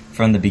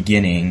from the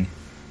beginning.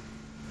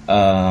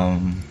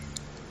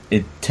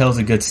 It tells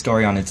a good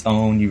story on its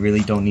own. You really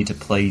don't need to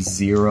play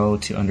Zero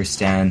to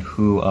understand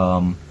who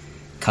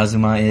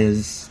Kazuma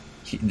is.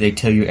 They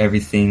tell you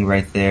everything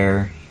right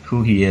there,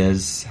 who he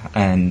is,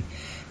 and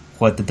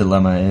what the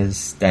dilemma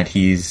is that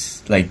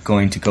he's like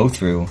going to go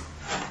through.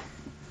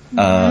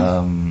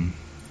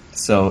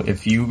 So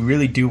if you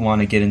really do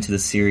want to get into the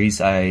series,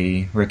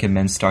 I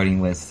recommend starting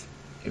with...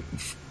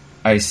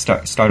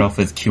 start off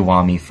with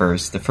Kiwami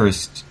first, the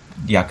first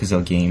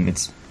Yakuza game.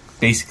 It's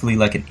basically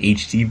like an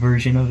HD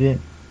version of it.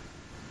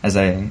 As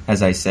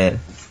I said,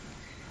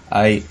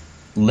 I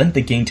lent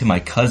the game to my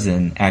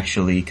cousin,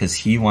 actually, because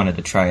he wanted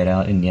to try it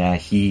out, and yeah,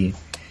 he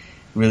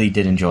really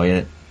did enjoy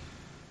it.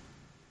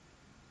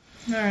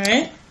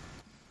 Alright.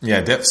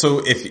 Yeah,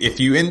 so if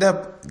you end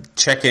up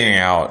checking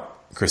out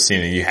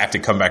Christina, you have to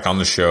come back on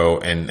the show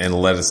and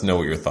let us know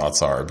what your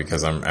thoughts are,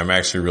 because I'm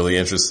actually really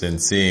interested in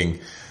seeing,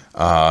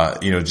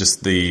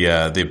 just the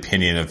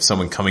opinion of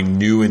someone coming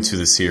new into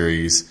the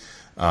series.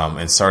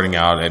 And starting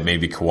out at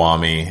maybe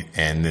Kiwami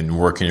and then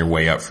working your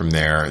way up from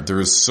there.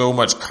 There is so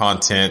much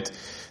content.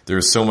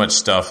 There's so much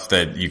stuff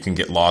that you can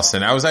get lost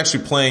in. I was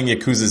actually playing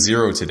Yakuza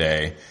 0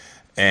 today,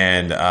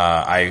 and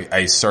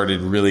I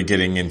started really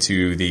getting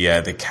into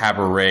the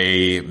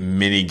cabaret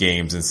mini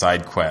games and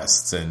side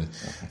quests, and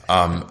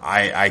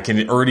I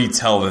can already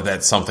tell that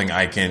that's something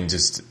I can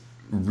just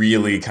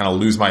really kind of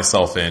lose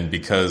myself in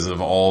because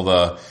of all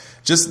the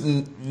just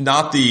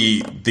not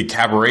the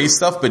cabaret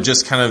stuff, but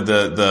just kind of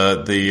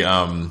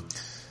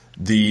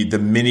the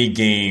mini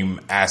game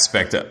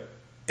aspect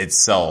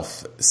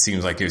itself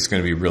seems like it's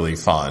going to be really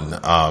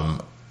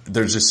fun.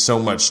 There's just so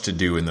much to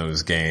do in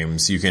those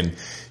games. You can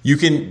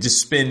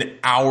just spend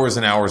hours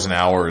and hours and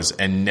hours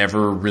and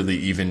never really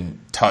even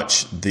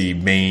touch the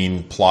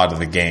main plot of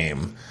the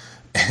game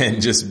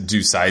and just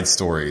do side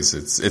stories.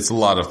 It's a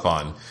lot of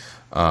fun.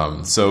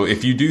 So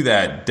if you do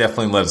that,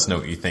 definitely let us know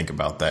what you think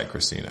about that,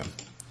 Christina.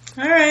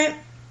 All right,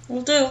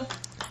 we'll do.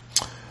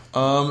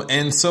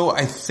 And so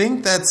I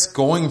think that's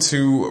going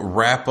to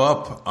wrap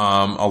up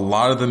a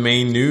lot of the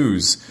main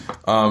news.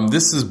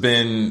 This has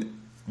been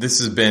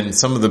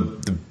some of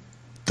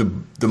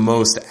the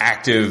most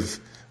active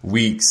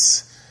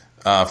weeks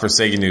for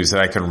Sega news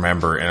that I can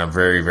remember in a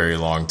very, very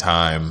long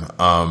time.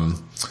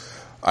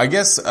 I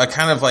guess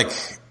kind of like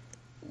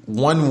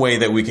one way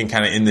that we can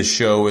kind of end the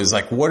show is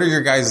like, what are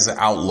your guys'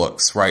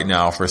 outlooks right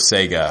now for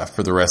Sega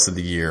for the rest of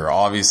the year?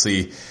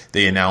 Obviously,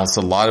 they announced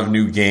a lot of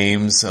new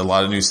games, a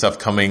lot of new stuff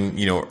coming,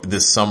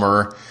 this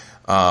summer.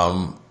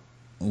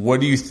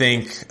 What do you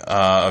think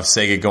of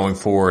Sega going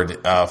forward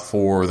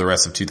for the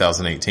rest of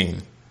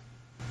 2018?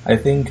 I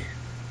think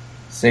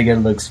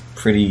Sega looks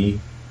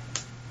pretty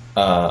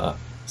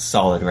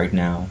solid right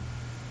now.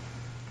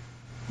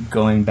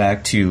 Going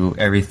back to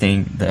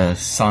everything, the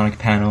Sonic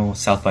panel,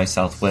 South by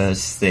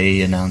Southwest,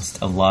 they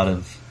announced a lot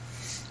of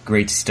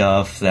great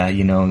stuff that,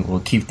 will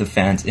keep the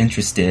fans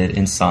interested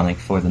in Sonic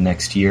for the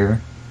next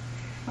year.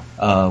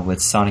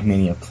 With Sonic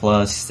Mania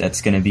Plus,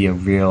 that's going to be a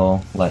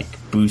real,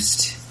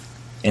 boost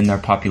in their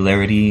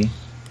popularity.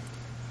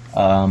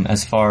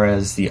 As far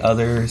as the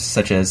others,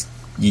 such as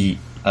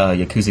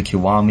Yakuza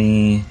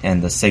Kiwami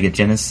and the Sega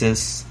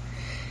Genesis,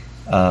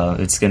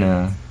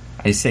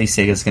 I say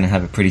Sega's going to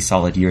have a pretty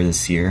solid year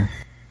this year.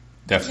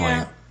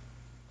 Definitely.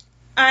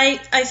 Yeah.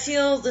 I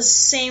feel the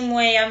same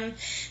way. I'm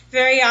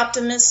very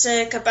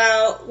optimistic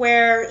about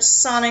where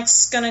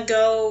Sonic's going to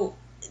go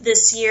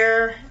this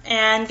year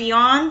and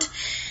beyond.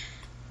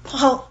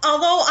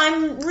 Although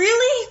I'm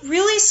really,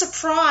 really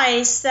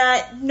surprised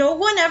that no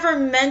one ever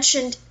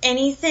mentioned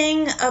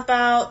anything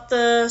about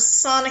the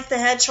Sonic the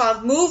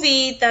Hedgehog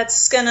movie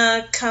that's going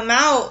to come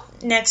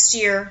out next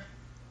year.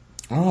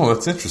 Oh,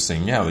 that's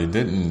interesting. Yeah, they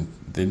didn't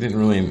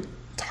really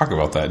talk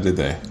about that, did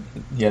they?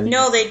 Yeah.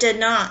 No, they did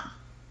not.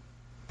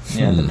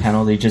 Yeah, the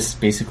panel, they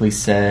just basically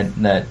said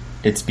that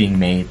it's being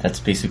made. That's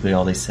basically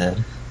all they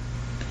said.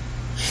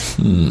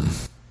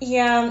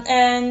 Yeah,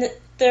 and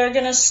they're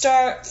going to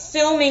start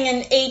filming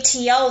in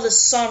ATL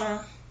this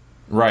summer.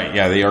 Right,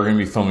 yeah, they are going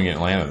to be filming in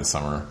Atlanta this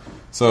summer.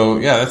 So,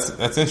 yeah,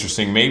 that's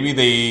interesting. Maybe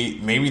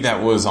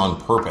that was on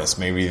purpose.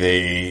 Maybe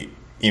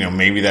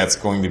that's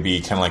going to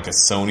be kind of like a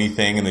Sony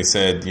thing, and they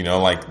said,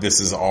 like, this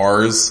is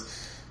ours.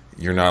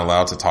 You're not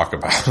allowed to talk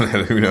about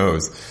it. Who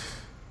knows?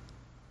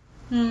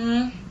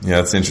 Mm-hmm. Yeah,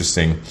 that's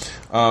interesting.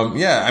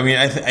 Yeah, I mean,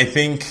 I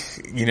think,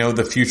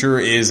 the future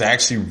is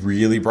actually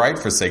really bright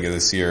for Sega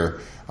this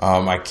year.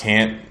 I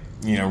can't,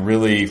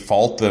 really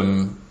fault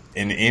them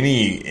in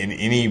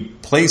any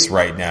place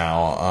right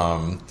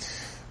now.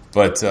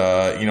 But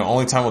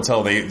only time will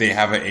tell. They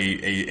have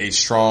a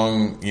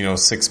strong,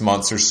 6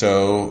 months or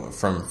so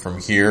from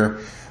here.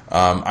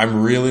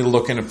 I'm really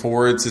looking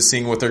forward to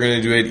seeing what they're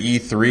going to do at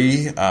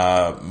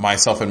E3.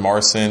 Myself and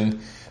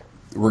Marcin,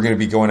 we're going to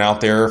be going out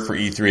there for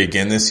E3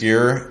 again this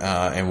year,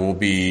 and we'll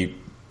be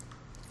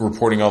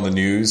reporting all the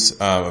news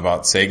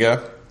about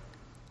Sega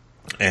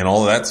and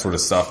all of that sort of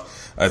stuff.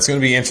 It's going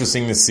to be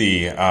interesting to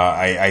see.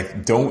 I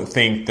don't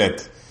think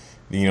that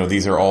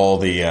these are all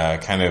the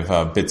kind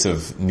of bits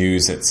of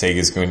news that Sega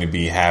is going to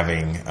be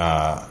having.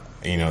 I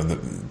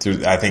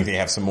think they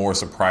have some more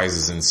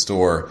surprises in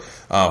store.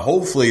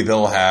 Hopefully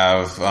they'll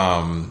have,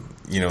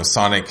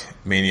 Sonic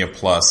Mania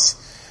Plus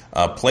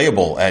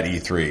playable at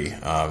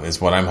E3 is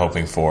what I'm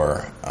hoping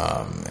for.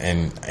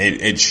 And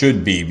it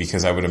should be,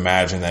 because I would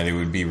imagine that it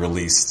would be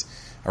released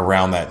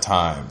around that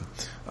time.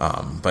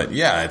 But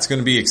yeah, it's going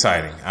to be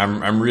exciting.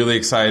 I'm really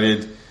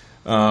excited.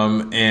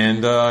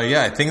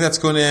 I think that's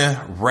going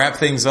to wrap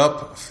things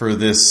up for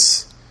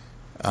this,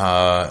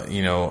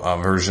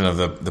 version of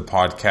the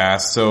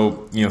podcast.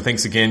 So,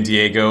 thanks again,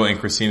 Diego and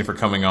Christina, for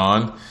coming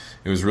on.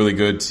 It was really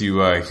good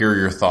to hear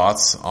your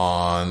thoughts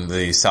on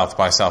the South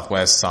by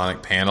Southwest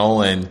Sonic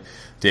panel. And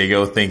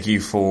Diego, thank you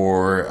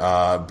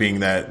for being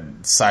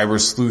that cyber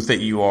sleuth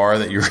that you are,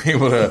 that you were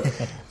able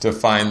to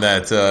find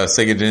that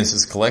Sega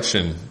Genesis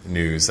Collection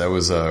news. That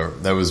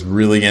was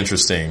really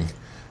interesting.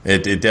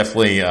 It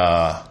definitely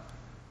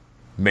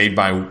made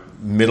my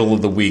middle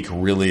of the week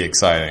really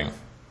exciting.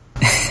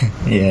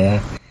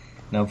 Yeah,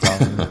 no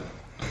problem.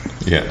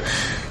 Yeah.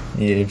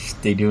 If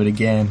they do it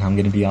again, I'm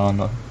gonna be on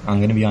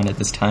it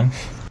this time.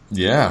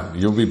 Yeah,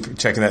 you'll be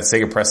checking that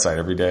Sega Press site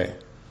every day.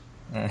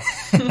 And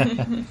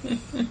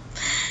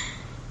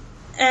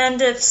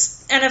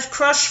if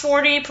Crush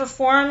 40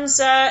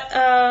 performs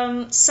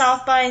at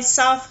South by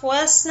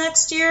Southwest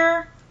next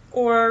year,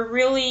 or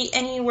really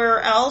anywhere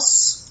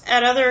else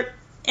at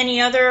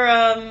any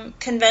other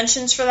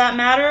conventions for that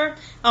matter,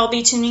 I'll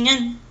be tuning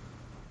in.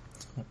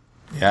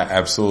 Yeah,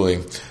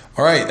 absolutely.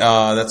 All right,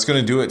 that's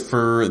going to do it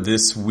for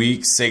this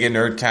week's Sega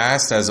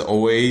Nerdcast. As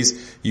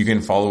always, you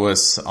can follow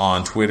us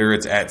on Twitter.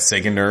 It's at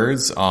Sega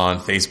Nerds. On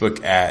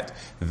Facebook at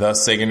The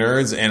Sega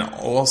Nerds. And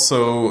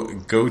also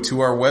go to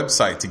our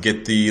website to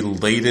get the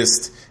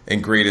latest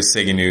and greatest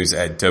Sega news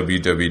at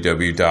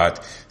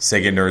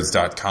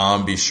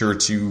www.seganerds.com. Be sure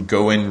to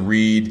go and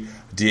read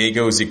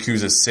Diego's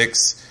Yakuza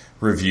 6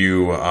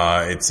 review.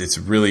 It's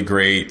really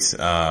great.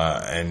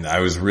 And I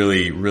was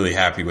really, really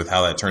happy with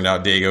how that turned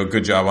out, Diego.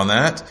 Good job on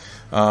that.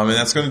 And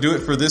that's going to do it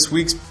for this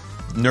week's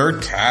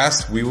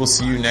Nerdcast. We will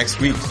see you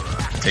next week.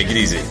 Take it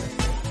easy.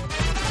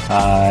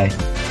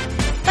 Bye.